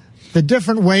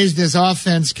different ways this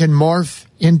offense can morph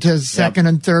into second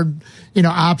and third,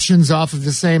 options off of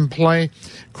the same play.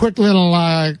 Quick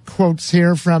little quotes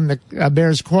here from the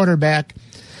Bears quarterback.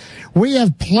 We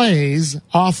have plays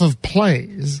off of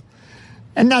plays,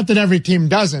 and not that every team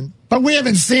doesn't, but we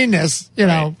haven't seen this,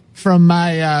 from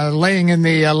my laying in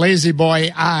the lazy boy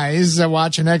eyes,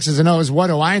 watching X's and O's. What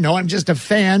do I know? I'm just a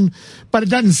fan, but it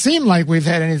doesn't seem like we've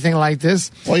had anything like this.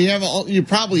 Well, you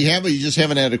probably have, but you just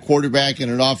haven't had a quarterback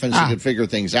and an offense that could figure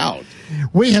things out.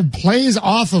 We have plays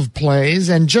off of plays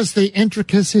and just the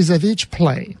intricacies of each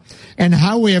play and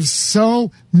how we have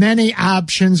so many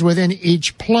options within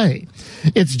each play.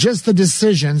 It's just the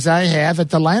decisions I have at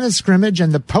the line of scrimmage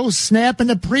and the post-snap and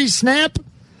the pre-snap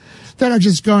that are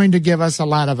just going to give us a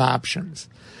lot of options.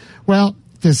 Well,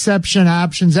 deception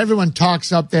options. Everyone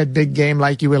talks up that big game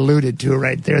like you alluded to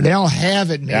right there. They all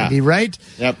have it maybe, right?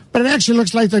 Yep. But it actually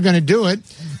looks like they're going to do it.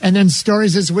 And then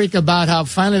stories this week about how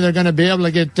finally they're going to be able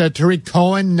to get Tariq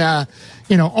Cohen,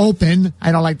 open.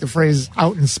 I don't like the phrase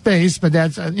out in space, but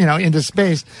that's, into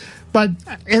space. But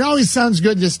it always sounds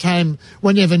good this time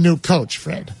when you have a new coach,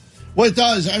 Fred. Well, it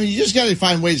does. I mean, you just got to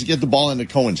find ways to get the ball into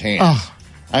Cohen's hands. Oh.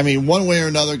 I mean, one way or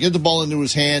another, get the ball into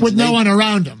his hands. With no one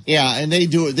around him. Yeah, and they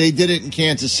do it. They did it in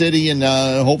Kansas City, and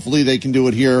hopefully they can do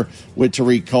it here with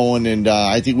Tariq Cohen. And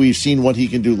I think we've seen what he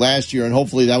can do last year, and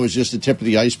hopefully that was just the tip of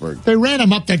the iceberg. They ran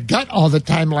him up the gut all the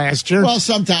time last year. Well,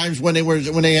 sometimes when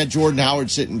they had Jordan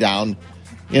Howard sitting down,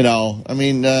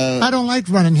 I don't like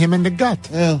running him in the gut.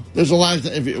 Yeah, there's a lot of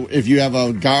if you have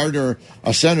a guard or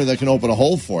a center that can open a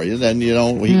hole for you, then he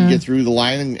can get through the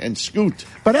line and scoot.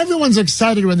 But everyone's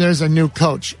excited when there's a new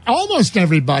coach. Almost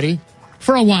everybody,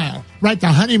 for a while, right? The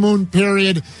honeymoon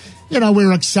period. We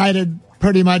were excited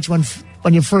pretty much when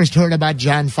you first heard about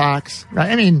John Fox,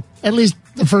 right? I mean, at least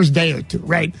the first day or two,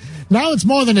 right? Now it's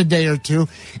more than a day or two.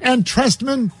 And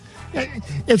Trestman,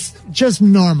 it's just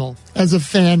normal as a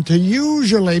fan to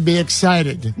usually be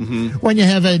excited when you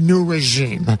have a new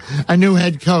regime, a new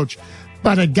head coach.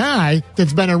 But a guy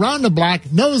that's been around the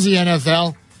block, knows the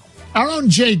NFL, our own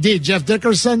JD, Jeff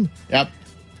Dickerson,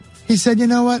 he said, you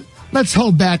know what? Let's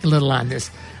hold back a little on this.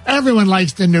 Everyone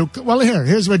likes the new... Well,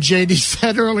 here's what JD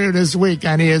said earlier this week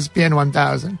on ESPN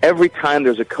 1000. Every time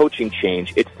there's a coaching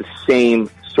change, it's the same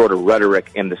sort of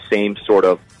rhetoric and the same sort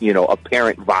of,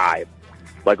 apparent vibe.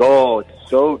 Like, oh, it's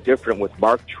so different with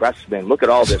Mark Trestman. Look at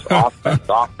all this offense.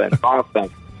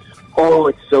 Oh,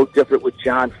 it's so different with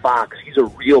John Fox. He's a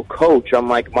real coach,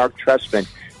 unlike Mark Trestman.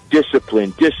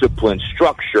 Discipline,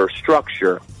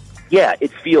 structure. Yeah,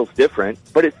 it feels different,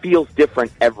 but it feels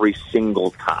different every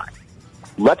single time.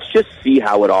 Let's just see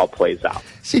how it all plays out.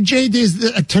 See,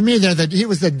 JD's to me, he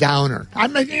was the downer.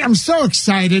 I'm so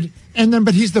excited,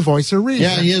 but he's the voice of reason.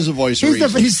 Yeah, he is the voice of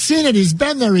reason. He's seen it. He's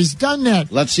been there. He's done that.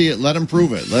 Let's see it. Let him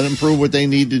prove it. Let him prove what they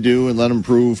need to do, and let him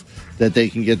prove that they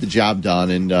can get the job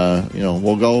done. And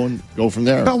we'll go from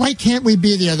there. But why can't we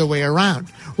be the other way around?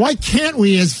 Why can't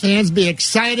we as fans be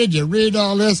excited? You read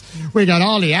all this. We got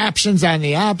all the options on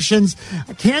the options.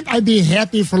 Can't I be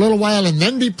happy for a little while and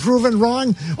then be proven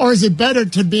wrong? Or is it better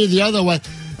to be the other way?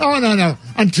 Oh, no.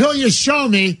 Until you show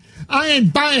me, I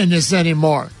ain't buying this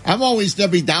anymore. I'm always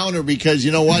Debbie Downer because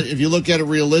you know what? If you look at it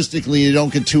realistically, you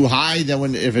don't get too high.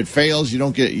 Then if it fails, you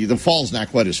don't get the fall's not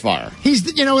quite as far.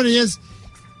 You know what it is?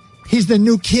 He's the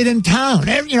new kid in town.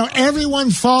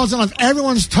 Everyone falls in love.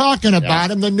 Everyone's talking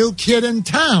about him, the new kid in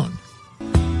town.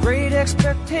 Great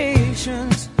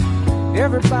expectations.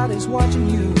 Everybody's watching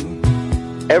you.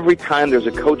 Every time there's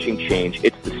a coaching change,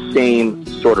 it's the same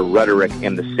sort of rhetoric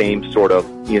and the same sort of,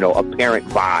 apparent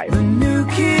vibe. The new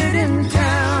kid in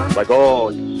town. Like, oh,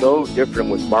 it's so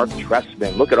different with Mark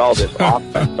Trestman. Look at all this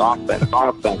offense.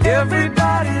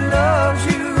 Everybody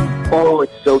loves you. Oh,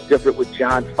 it's so different with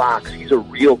John Fox. He's a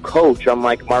real coach,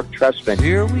 unlike Mark Trestman.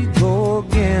 Here we go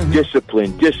again.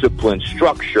 Discipline,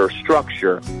 structure.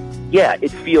 Yeah,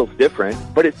 it feels different,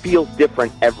 but it feels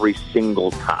different every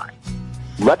single time.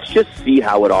 Let's just see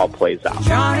how it all plays out.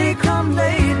 Johnny come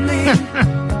lately.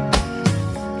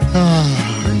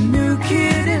 New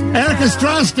kid in Erica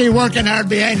Strosky working hard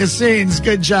behind the scenes.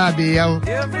 Good job, EO.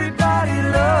 Everybody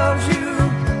loves you.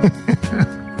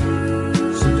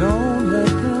 So don't let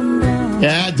them down.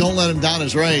 Yeah, don't let him down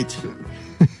is right.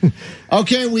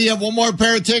 Okay, we have one more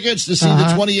pair of tickets to see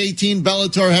the 2018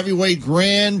 Bellator Heavyweight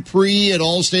Grand Prix at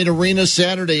Allstate Arena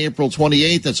Saturday, April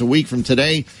 28th. That's a week from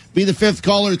today. Be the fifth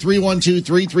caller,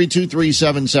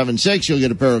 312-332-3776. You'll get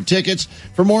a pair of tickets.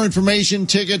 For more information,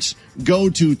 tickets, go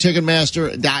to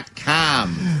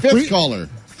Ticketmaster.com. Fifth caller.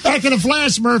 Back in a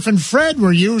flash, Murph and Fred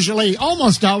were usually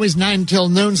almost always 9 till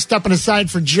noon, stepping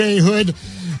aside for Jay Hood.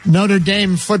 Notre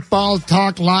Dame football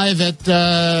talk live at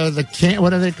what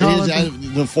do they call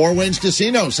it? The Four Winds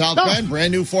Casino, South Bend,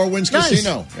 brand new Four Winds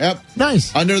Casino. Yep,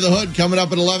 nice. Under the Hood coming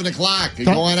up at 11 o'clock.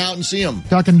 Go on out and see them.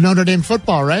 Talking Notre Dame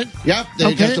football, right? Yep,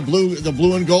 they got the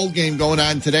blue and gold game going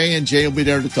on today, and Jay will be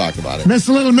there to talk about it. Miss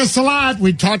a little, miss a lot.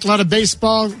 We talked a lot of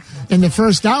baseball in the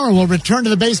first hour. We'll return to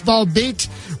the baseball beat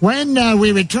when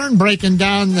we return, breaking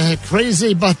down the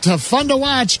crazy but fun to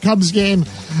watch Cubs game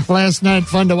last night.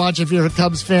 Fun to watch if you're a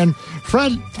Cubs fan.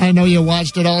 Fred, I know you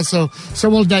watched it also, so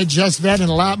we'll digest that and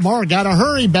a lot more. Gotta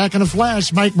hurry. Back in a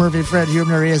flash. Mike Murphy, Fred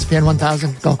Hubner, ESPN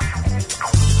 1000. Go.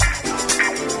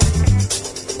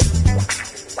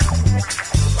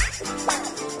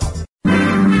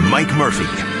 Mike Murphy,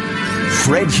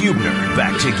 Fred Hubner,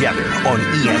 back together on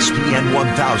ESPN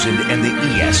 1000 and the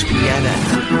ESPN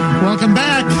app. Welcome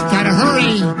back. Gotta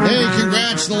hurry. Hey,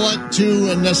 congrats to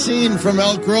Nassim from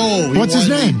Elk Grove. What's his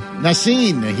name?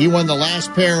 Nassim. He won the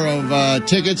last pair of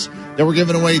tickets that were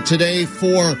given away today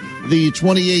for the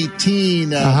 2018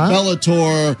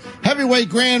 Bellator Heavyweight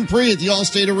Grand Prix at the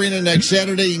Allstate Arena next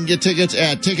Saturday. You can get tickets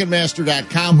at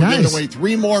Ticketmaster.com. We're giving away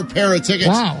 3 more pair of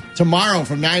tickets tomorrow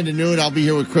from 9 to noon. I'll be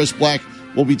here with Chris Black.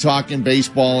 We'll be talking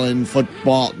baseball and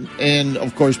football and,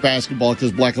 of course, basketball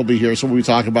because Black will be here, so we'll be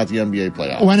talking about the NBA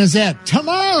playoffs. When is that?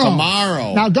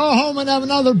 Tomorrow. Now go home and have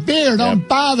another beer. Don't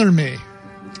bother me.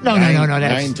 No.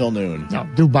 9 till noon. No,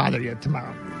 do bother you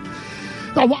tomorrow.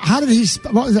 How did he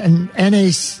spell? What was it?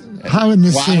 How in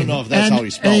Nassim? Well, I don't know if that's how he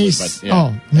spelled it, but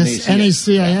yeah.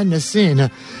 N-A-C-I-N,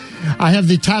 Nassim. I have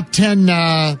the top 10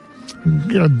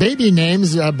 baby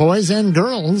names, boys and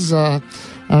girls,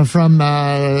 from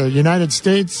United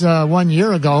States 1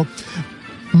 year ago.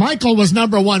 Michael was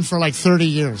number one for like 30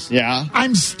 years. Yeah.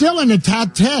 I'm still in the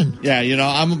top 10. Yeah,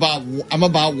 I'm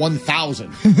about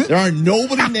 1,000. There are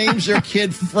nobody names their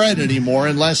kid Fred anymore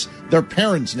unless their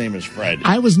parents' name is Fred.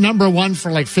 I was number one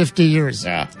for like 50 years.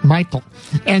 Yeah. Michael.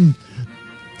 And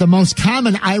the most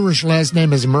common Irish last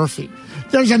name is Murphy.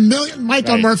 There's a million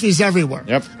Michael Murphys everywhere.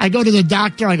 Yep. I go to the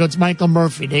doctor. I go, it's Michael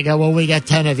Murphy. They go, well, we got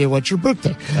 10 of you. What's your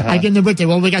birthday? I get the birthday.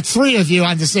 Well, we got 3 of you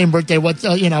on the same birthday. What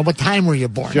time were you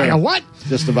born? Sure. I go, what?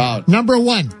 Just about. Number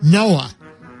 1, Noah.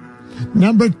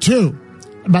 Number 2,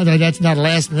 by the way, that's not a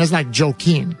last name. That's like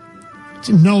Joaquin.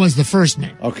 Noah's the first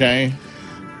name. Okay.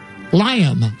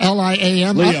 Liam.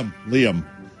 L-I-A-M. Liam.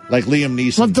 Like Liam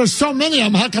Neeson. Well, there's so many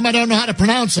of them. How come I don't know how to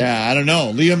pronounce it? Yeah, I don't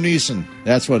know. Liam Neeson.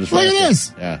 That's what it's. Look at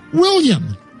this. Yeah.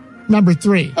 William, number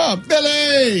 3. Oh,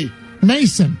 Billy.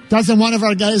 Mason. Doesn't one of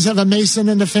our guys have a Mason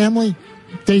in the family?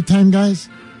 Daytime guys?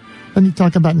 Let me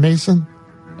talk about Mason.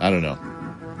 I don't know.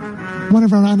 One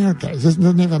of our on-air guys.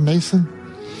 Doesn't he have a Mason?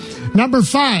 Number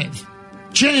 5,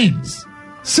 James.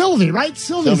 Sylvie, right?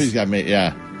 Sylvie's got me.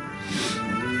 Yeah.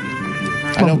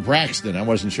 I know Braxton. I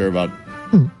wasn't sure about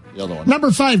the other one.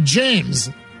 Number 5, James.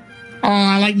 Oh,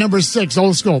 I like number 6,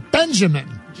 old school. Benjamin.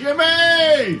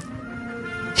 Jimmy!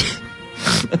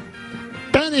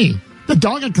 Benny. The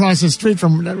dog across the street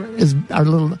from is our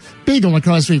little beagle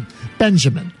across the street.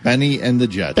 Benjamin. Benny and the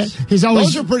Jets. He's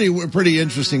always. Those are pretty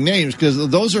interesting names because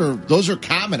those are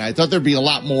common. I thought there'd be a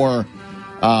lot more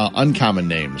uncommon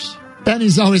names.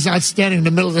 Benny's always out standing in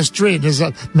the middle of the street. His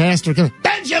master comes,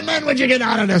 Benjamin, would you get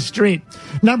out of the street?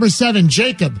 Number 7,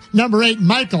 Jacob. Number 8,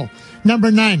 Michael.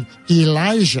 Number 9,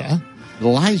 Elijah.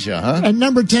 Elijah, huh? And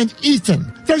number 10,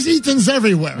 Ethan. There's Ethans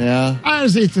everywhere. Yeah.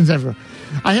 There's Ethans everywhere.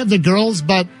 I have the girls,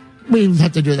 but we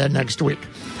have to do that next week.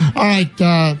 All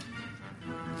right.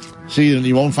 See,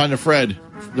 you won't find a Fred.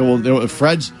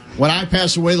 Fred's. When I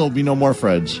pass away, there'll be no more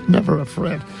Freds. Never a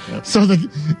Fred. Yep. So the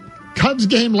Cubs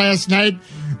game last night,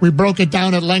 we broke it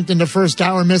down at length in the first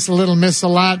hour, miss a little, miss a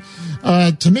lot.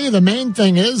 To me, the main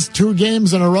thing is 2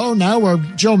 games in a row now where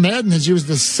Joe Madden has used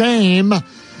the same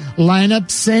lineup,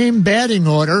 same batting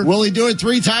order. Will he do it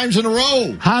 3 times in a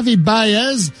row? Javi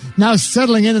Baez now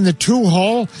settling in the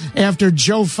 2-hole after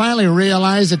Joe finally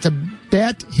realized that to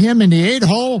bat him in the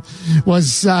 8-hole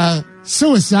was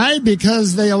suicide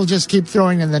because they'll just keep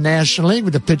throwing in the National League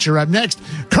with the pitcher up next.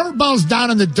 Curveball's down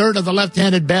in the dirt of the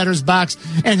left-handed batter's box,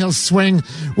 and he'll swing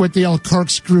with the old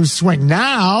corkscrew swing.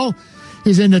 Now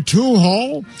he's in the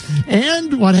 2-hole,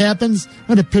 and what happens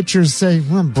when the pitchers say,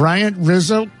 well, Bryant,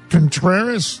 Rizzo,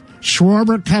 Contreras,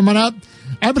 Schwarber coming up.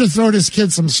 I'm going to throw this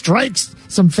kid some strikes,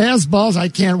 some fastballs. I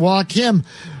can't walk him.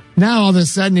 Now all of a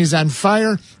sudden he's on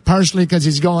fire, partially because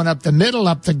he's going up the middle,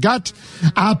 up the gut.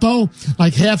 Oppo,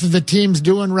 like half of the team's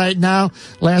doing right now.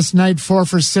 Last night, 4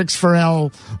 for 6 for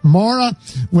Almora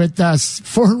with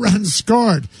 4 runs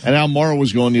scored. And Almora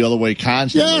was going the other way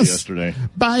constantly yesterday.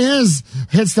 Baez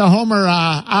hits the homer.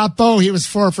 Oppo, he was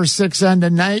 4 for 6 on the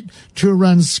night. 2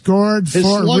 runs scored. His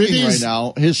 4 slugging ribbies. right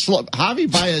now.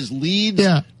 Javi Baez leads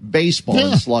baseball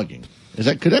in slugging.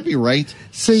 Could that be right?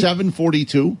 See,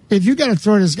 742. If you got to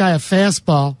throw this guy a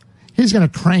fastball, he's going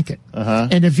to crank it.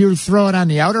 And if you throw it on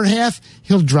the outer half,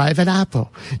 he'll drive it Oppo.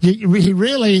 He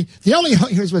really,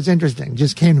 here's what's interesting,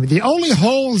 just came to me. The only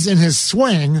holes in his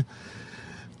swing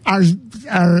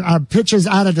are pitches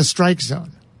out of the strike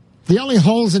zone. The only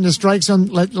holes in the strike zone,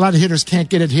 a lot of hitters can't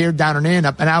get it here, down and in,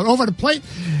 up and out. Over the plate,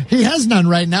 he has none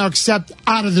right now except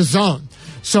out of the zone.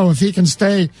 So if he can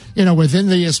stay, within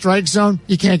the strike zone,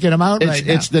 you can't get him out right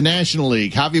now. It's the National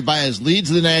League. Javi Baez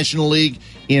leads the National League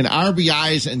in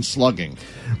RBIs and slugging.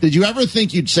 Did you ever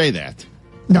think you'd say that?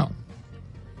 No.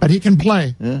 But he can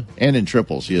play. Yeah. And in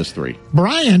triples, he has 3.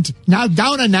 Bryant, now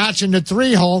down a notch in the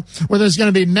 3-hole, where there's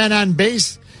going to be men on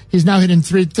base. He's now hitting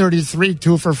 .333,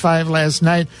 2 for 5 last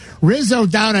night. Rizzo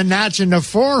down a notch in the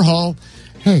 4-hole.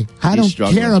 Hey, I don't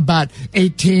care about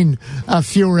 18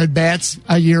 fewer at-bats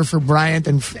a year for Bryant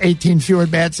and 18 fewer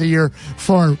at-bats a year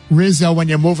for Rizzo when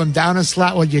you move him down a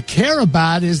slot. What you care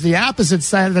about is the opposite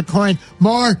side of the coin,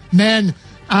 more men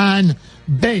on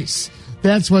base.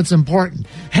 That's what's important.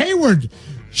 Hayward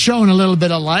showing a little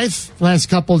bit of life last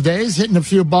couple of days, hitting a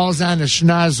few balls on the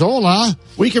Schnazola.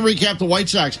 We can recap the White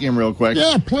Sox game real quick.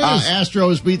 Yeah, please.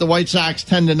 Astros beat the White Sox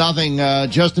 10-0.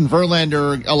 Justin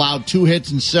Verlander allowed 2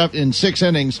 hits in 6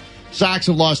 innings. Sox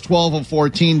have lost 12 of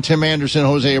 14. Tim Anderson,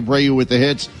 Jose Abreu with the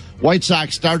hits. White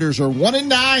Sox starters are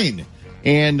 1-9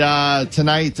 And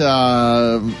tonight,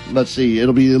 let's see,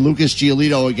 it'll be Lucas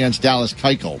Giolito against Dallas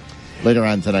Keuchel later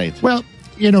on tonight. Well,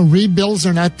 rebuilds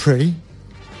are not pretty.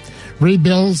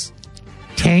 Rebuilds,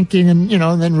 tanking, and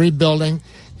then rebuilding.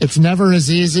 It's never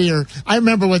as easy. Or I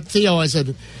remember what Theo I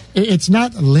said. It's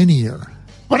not linear.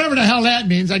 Whatever the hell that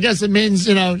means. I guess it means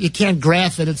you can't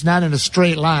graph it. It's not in a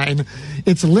straight line.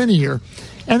 It's linear,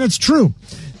 and it's true.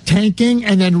 Tanking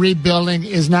and then rebuilding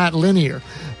is not linear.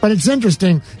 But it's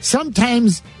interesting.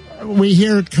 Sometimes we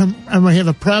hear and we have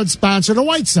a proud sponsor, the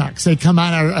White Sox. They come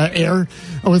on our air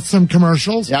with some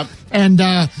commercials. Yep. And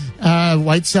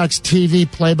White Sox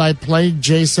TV play-by-play,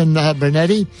 Jason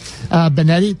Benetti,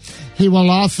 he will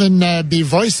often be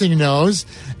voicing those.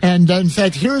 And, in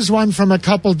fact, here's one from a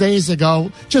couple days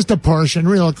ago, just a portion,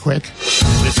 real quick.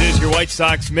 This is your White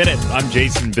Sox Minute. I'm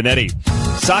Jason Benetti.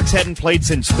 Sox hadn't played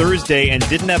since Thursday and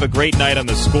didn't have a great night on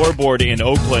the scoreboard in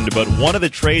Oakland, but one of the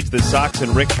trades the Sox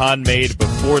and Rick Hahn made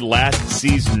before last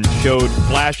season showed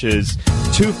flashes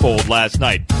twofold last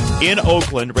night. In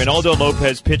Oakland, Reynaldo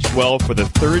Lopez pitched well for the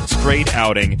third straight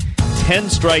outing. 10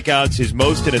 strikeouts, his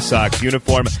most in a Sox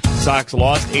uniform. Sox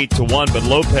lost 8-1, but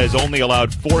Lopez only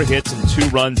allowed 4 hits and 2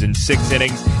 runs in 6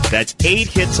 innings. That's 8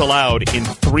 hits allowed in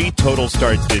 3 total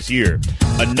starts this year.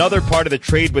 Another part of the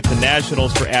trade with the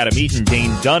Nationals for Adam Eaton,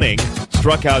 Dane Dunning,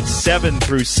 struck out 7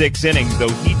 through 6 innings, though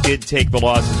he did take the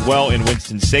loss as well in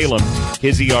Winston-Salem.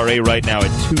 His ERA right now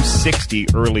at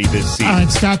 2.60 early this season. All right,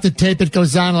 stop the tape. It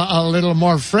goes on a little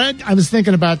more. Fred, I was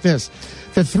thinking about this.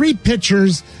 The 3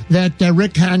 pitchers that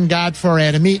Rick Hahn got for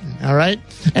Adam Eaton, all right?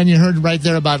 And you heard right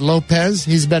there about Lopez.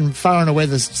 He's been far and away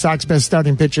the Sox best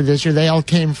starting pitcher this year. They all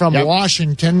came from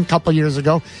Washington a couple years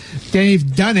ago.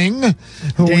 Dave Dunning.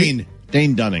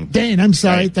 Dane Dunning. Dane, I'm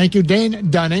sorry. Right. Thank you.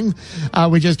 Dane Dunning,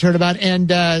 we just heard about. And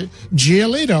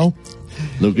Giolito.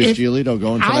 Lucas Giolito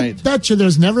going tonight. I bet you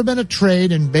there's never been a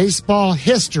trade in baseball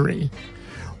history.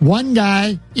 One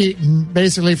guy eaten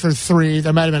basically for 3.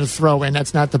 There might have been a throw-in.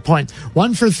 That's not the point.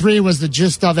 1 for 3 was the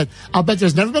gist of it. I'll bet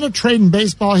there's never been a trade in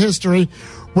baseball history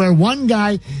where one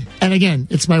guy, and again,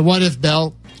 it's my what-if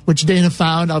bell, which Dana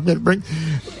found. I'm going to bring.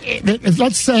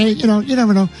 Let's say, you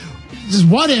never know. Just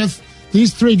what if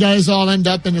these 3 guys all end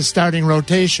up in the starting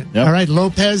rotation? Yep. All right,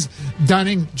 Lopez,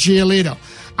 Dunning, Giolito.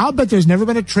 I'll bet there's never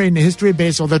been a trade in the history of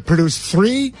baseball that produced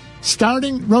 3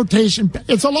 starting rotation.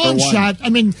 It's a long shot. I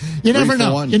mean, you never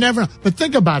know. You never know. But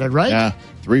think about it, right? Yeah,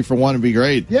 3 for 1 would be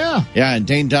great. Yeah. Yeah, and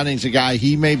Dane Dunning's a guy,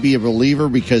 he may be a reliever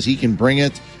because he can bring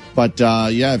it. But,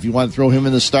 if you want to throw him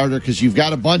in the starter, because you've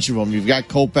got a bunch of them. You've got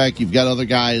Kopech, you've got other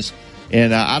guys.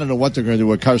 And I don't know what they're going to do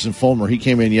with Carson Fulmer. He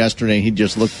came in yesterday. He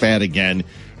just looked bad again.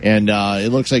 And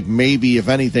it looks like maybe, if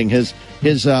anything, his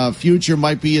future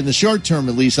might be in the short term,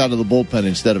 at least out of the bullpen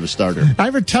instead of a starter. I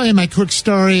ever tell you my quick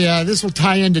story? This will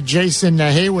tie into Jason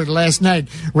Hayward last night,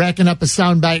 racking up a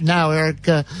soundbite now, Eric,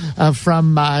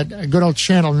 from good old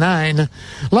Channel 9.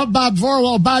 Love Bob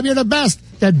Vorwell. Bob, you're the best.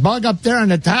 That bug up there on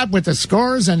the top with the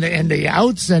scores and the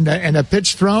outs and the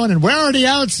pitch thrown. And where are the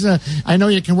outs? I know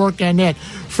you can work on that.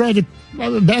 Fred,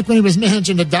 back when he was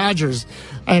managing the Dodgers,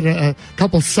 I had a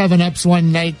couple 7-ups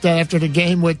one night after the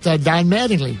game with Don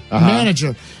Mattingly,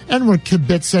 manager. And we're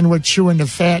kibitzing, we're chewing the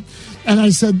fat. And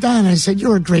I said, Don,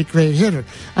 you're a great, great hitter.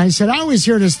 I said, I always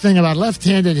hear this thing about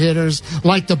left-handed hitters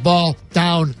like the ball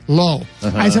down low.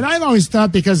 I said, I've always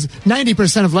thought because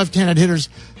 90% of left-handed hitters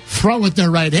throw with their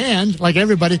right hand, like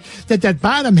everybody, that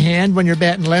bottom hand, when you're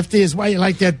batting lefty, is why you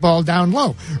like that ball down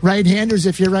low. Right-handers,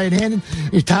 if you're right-handed,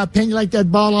 your top hand, you like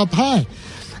that ball up high.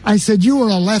 I said, you were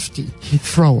a lefty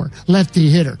thrower, lefty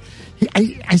hitter.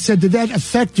 I said, did that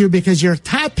affect you because your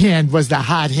top hand was the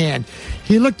hot hand?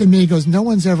 He looked at me, he goes, no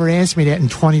one's ever asked me that in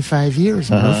 25 years,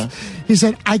 Murph. He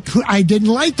said, I didn't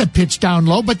like the pitch down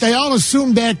low, but they all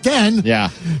assumed back then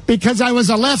because I was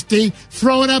a lefty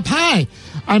throwing up high.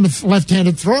 I'm a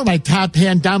left-handed thrower. My top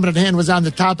hand, dominant hand, was on the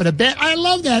top of the bat. I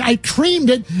love that. I creamed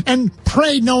it and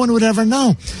prayed no one would ever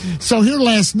know. So here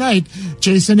last night,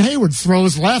 Jason Hayward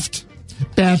throws left,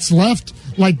 bats left,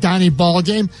 like Donnie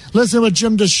Ballgame. Listen to what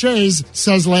Jim DeShays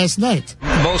says last night.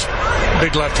 Most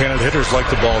big left-handed hitters like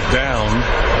the ball down.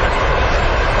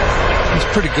 He's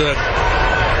pretty good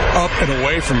up and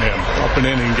away from him. Up and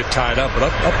in, he can get tied up, but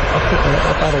up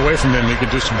out away from him, he can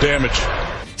do some damage.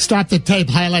 Stop the tape,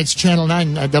 highlights Channel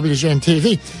 9, WGN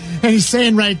TV. And he's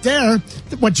saying right there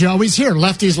what you always hear,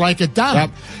 lefties like it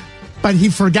down. But he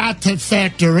forgot to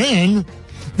factor in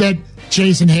that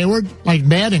Jason Hayward, like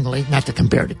Mattingly, not to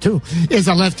compare the two, is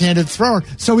a left-handed thrower,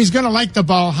 so he's going to like the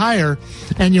ball higher.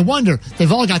 And you wonder,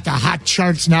 they've all got the hot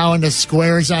charts now and the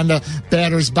squares on the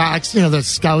batter's box, the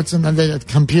scouts and the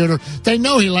computer. They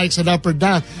know he likes it up or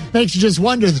down. Makes you just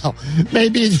wonder, though.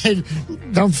 Maybe they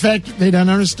don't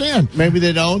understand. Maybe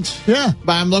they don't. Yeah.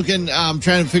 But I'm looking, I'm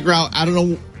trying to figure out, I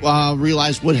don't know,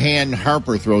 realize what hand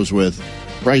Harper throws with.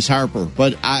 Bryce Harper.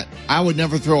 But I would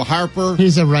never throw Harper.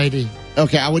 He's a righty.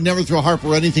 Okay, I would never throw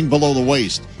Harper anything below the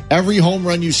waist. Every home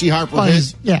run you see Harper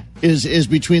hit is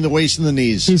between the waist and the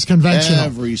knees. He's conventional.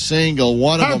 Every single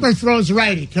one of them. Harper throws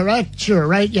righty, correct? Sure,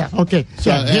 right? Yeah, okay.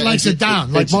 So, he likes it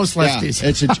down, like most lefties.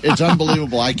 Yeah, it's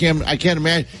unbelievable. I can't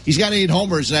imagine. He's got 8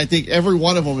 homers, and I think every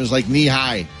one of them is like knee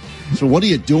high. So what are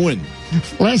you doing?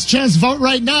 Last chance vote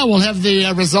right now. We'll have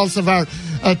the results of our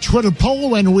Twitter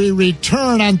poll when we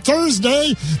return on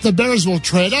Thursday. The Bears will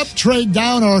trade up, trade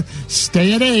down, or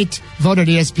stay at 8. Vote at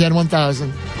ESPN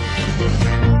 1000.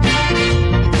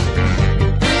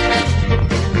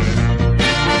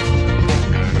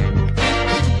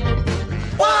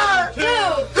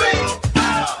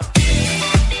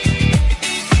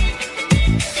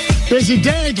 Busy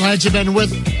day. Glad you've been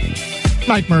with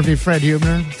Mike Murphy, Fred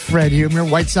Huebner,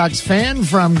 White Sox fan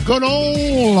from good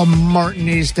old Martin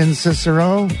East in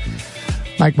Cicero.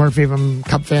 Mike Murphy from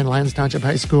Cub fan, Lions Township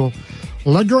High School,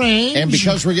 LaGrange. And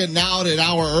because we're getting out an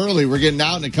hour early, we're getting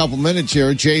out in a couple minutes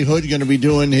here. Jay Hood going to be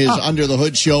doing his Under the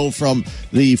Hood show from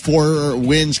the Four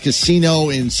Winds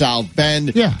Casino in South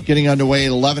Bend. Yeah. Getting underway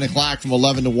at 11 o'clock from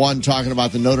 11 to 1, talking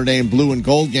about the Notre Dame blue and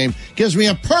gold game. Gives me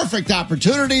a perfect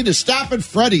opportunity to stop at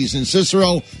Freddy's in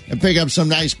Cicero and pick up some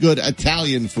nice, good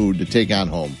Italian food to take on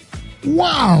home.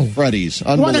 Wow. Freddy's.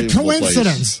 What a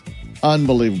coincidence. Place.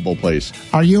 Unbelievable place.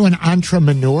 Are you an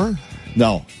entrepreneur?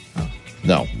 No.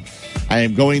 No. I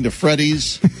am going to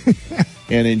Freddy's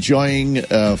and enjoying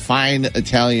fine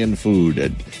Italian food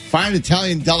and fine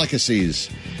Italian delicacies.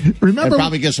 Remember, and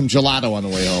probably get some gelato on the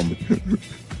way home.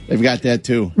 They've got that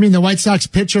too. You mean the White Sox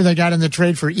pitcher they got in the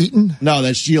trade for Eaton? No,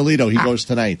 that's Giolito. He goes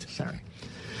tonight. Sorry.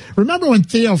 Remember when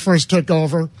Theo first took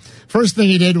over? First thing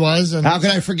he did was... How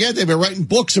can I forget? They've been writing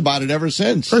books about it ever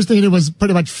since. First thing he did was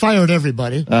pretty much fired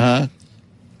everybody.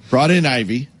 Brought in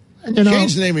Ivy.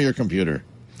 Change the name of your computer.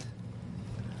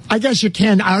 I guess you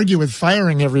can't argue with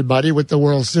firing everybody with the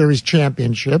World Series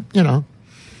championship,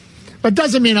 But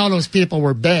doesn't mean all those people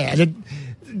were bad.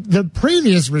 The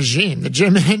previous regime, the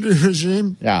Jim Hendry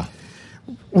regime,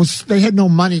 they had no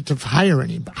money to hire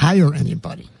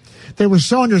anybody. They were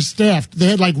so understaffed. They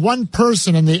had like one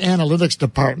person in the analytics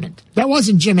department. That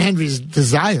wasn't Jim Hendry's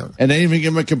desire. And they didn't even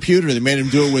give him a computer. They made him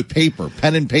do it with paper,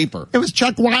 pen and paper. It was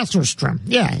Chuck Wasserstrom.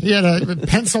 Yeah, he had a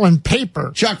pencil and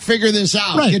paper. Chuck, figure this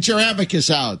out. Right. Get your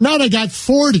abacus out. Now they got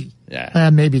 40. Yeah,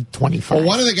 maybe 25. Well,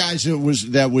 one of the guys that was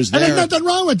there. And there's nothing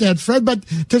wrong with that, Fred. But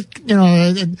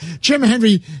Jim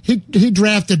Hendry, he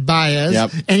drafted Baez,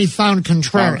 and he found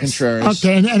Contreras.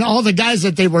 Okay, and all the guys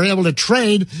that they were able to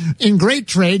trade in great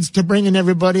trades to bring in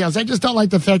everybody else. I just don't like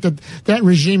the fact that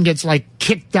regime gets like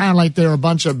kicked down like they're a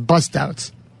bunch of bust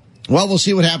outs. Well, we'll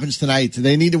see what happens tonight.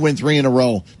 They need to win 3 in a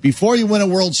row. Before you win a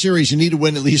World Series, you need to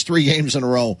win at least 3 games in a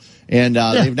row. And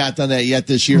they've not done that yet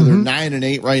this year. Mm-hmm. They're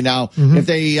 9-8 right now. If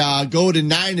they go to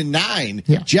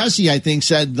 9-9, Jesse, I think,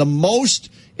 said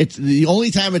it's the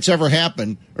only time it's ever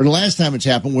happened, or the last time it's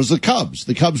happened, was the Cubs.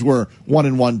 The Cubs were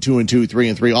 1-1, 2-2,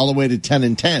 3-3, all the way to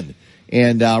 10-10.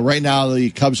 And right now, the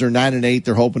Cubs are 9-8.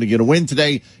 They're hoping to get a win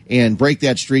today and break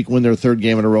that streak, win their 3rd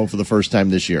game in a row for the first time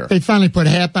this year. They finally put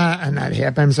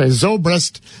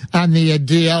Zobrist on the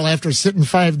DL after sitting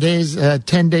 5 days,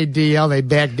 10-day DL. They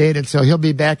backdated, so he'll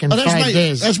be back in 5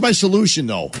 days. That's my solution,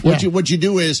 though. What you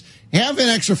do is have an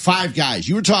extra 5 guys.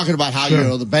 You were talking about how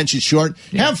the bench is short.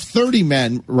 Yeah. Have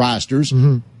 30-man rosters.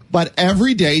 But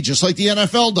every day, just like the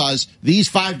NFL does, these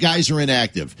 5 guys are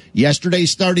inactive. Yesterday's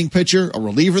starting pitcher, a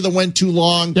reliever that went too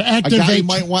long, a guy you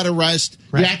might want to rest.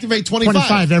 Right. You activate 25.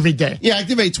 25 every day. You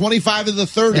activate 25 of the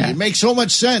 30. It makes so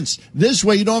much sense. This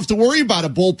way, you don't have to worry about a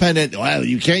bullpen.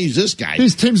 You can't use this guy.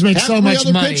 These teams make so much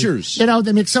money. Pitchers. They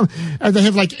make they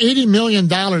have like $80 million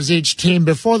each team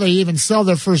before they even sell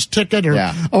their first ticket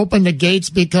or open the gates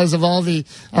because of all the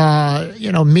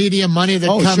media money that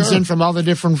comes in from all the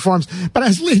different forms. But I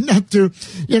was leading up to,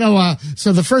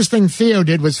 so the first thing Theo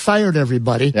did was fired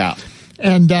everybody. Yeah.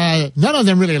 And none of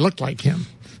them really looked like him.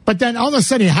 But then all of a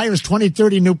sudden he hires 20,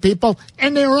 30 new people,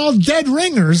 and they were all dead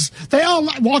ringers. They all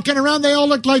walking around, they all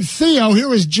looked like Theo. Here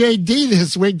was JD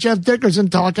this week, Jeff Dickerson,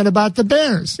 talking about the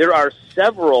Bears. There are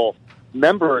several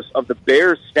members of the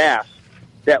Bears staff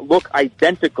that look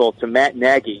identical to Matt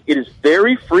Nagy. It is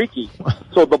very freaky.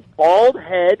 So the bald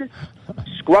head,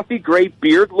 scruffy gray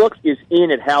beard look is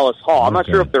in at Hallis Hall. I'm not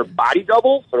sure if they're body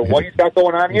doubles or what he's got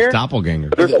going on here. Doppelganger.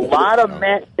 But there's a lot of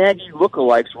Matt Nagy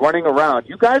lookalikes running around.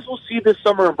 You guys will see this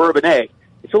summer in Bourbonnais.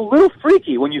 It's a little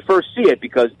freaky when you first see it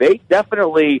because they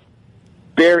definitely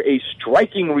bear a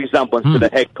striking resemblance to the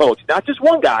head coach. Not just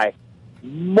one guy,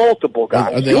 multiple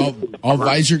guys. Are they all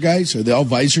visor guys? Are they all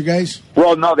visor guys?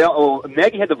 Well, no.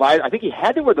 Nagy had the visor. I think he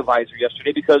had to wear the visor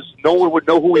yesterday because no one would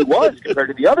know who he was compared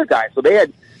to the other guys. So they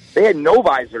had no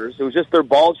visors. It was just their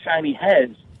bald, shiny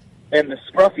heads and the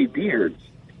scruffy beards.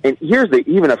 And here's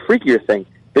even a freakier thing.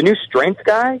 The new strength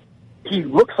guy, he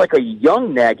looks like a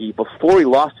young Nagy before he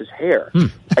lost his hair.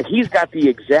 Like he's got the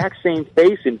exact same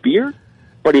face and beard,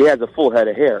 but he has a full head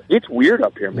of hair. It's weird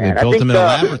up here, man. They built him in a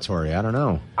laboratory. I don't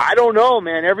know. I don't know,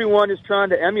 man. Everyone is trying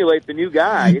to emulate the new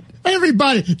guy.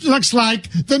 Everybody looks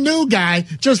like the new guy,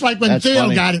 just like when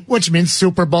Theo got it, which means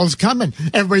Super Bowl's coming.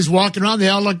 Everybody's walking around. They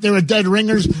all look they were dead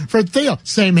ringers for Theo.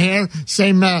 Same hair,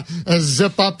 same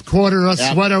zip-up quarter or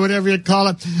sweater, whatever you call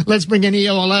it. Let's bring in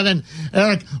EO11.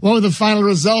 Eric, what were the final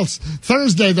results?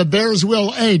 Thursday, the Bears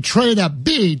will A, trade up,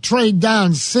 B, trade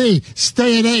down, C,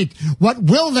 stay at 8. What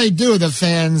will they do, the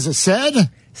fans said?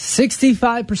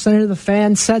 65% of the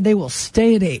fans said they will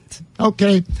stay at 8.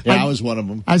 Okay. Yeah, I was one of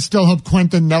them. I still hope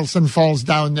Quentin Nelson falls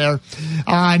down there.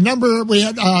 We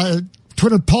had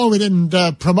Twitter poll we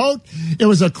didn't promote. It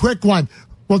was a quick one.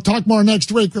 We'll talk more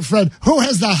next week with Fred. Who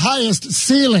has the highest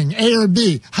ceiling, A or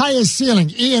B? Highest ceiling,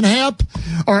 Ian Happ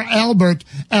or Albert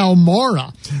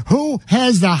Almora? Who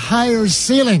has the higher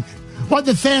ceiling? What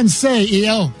the fans say,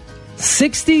 EO?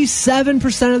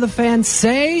 67% of the fans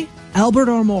say Albert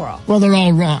Almora. Well, they're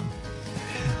all wrong.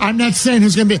 I'm not saying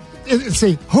who's going to be.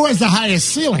 See, who has the highest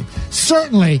ceiling?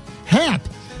 Certainly, Happ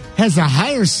has a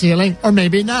higher ceiling, or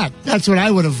maybe not. That's what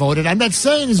I would have voted. I'm not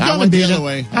saying it's going to be the other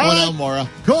way. I went Almora.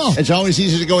 Cool. It's always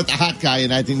easy to go with the hot guy,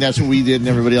 and I think that's what we did and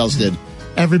everybody else did.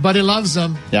 Everybody loves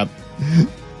him. Yep.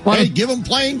 Hey, give him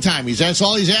playing time. That's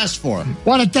all he's asked for.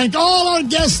 Want to thank all our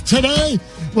guests today,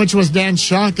 which was Dan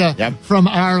Shonka from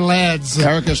Ourlads.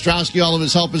 Eric Ostrowski, all of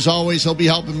his help as always. He'll be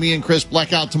helping me and Chris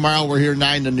Blackout tomorrow. We're here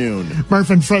 9 to noon.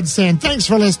 Murph and Fred saying thanks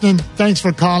for listening. Thanks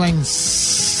for calling.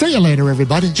 See you later,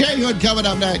 everybody. Jay Hood coming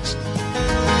up next.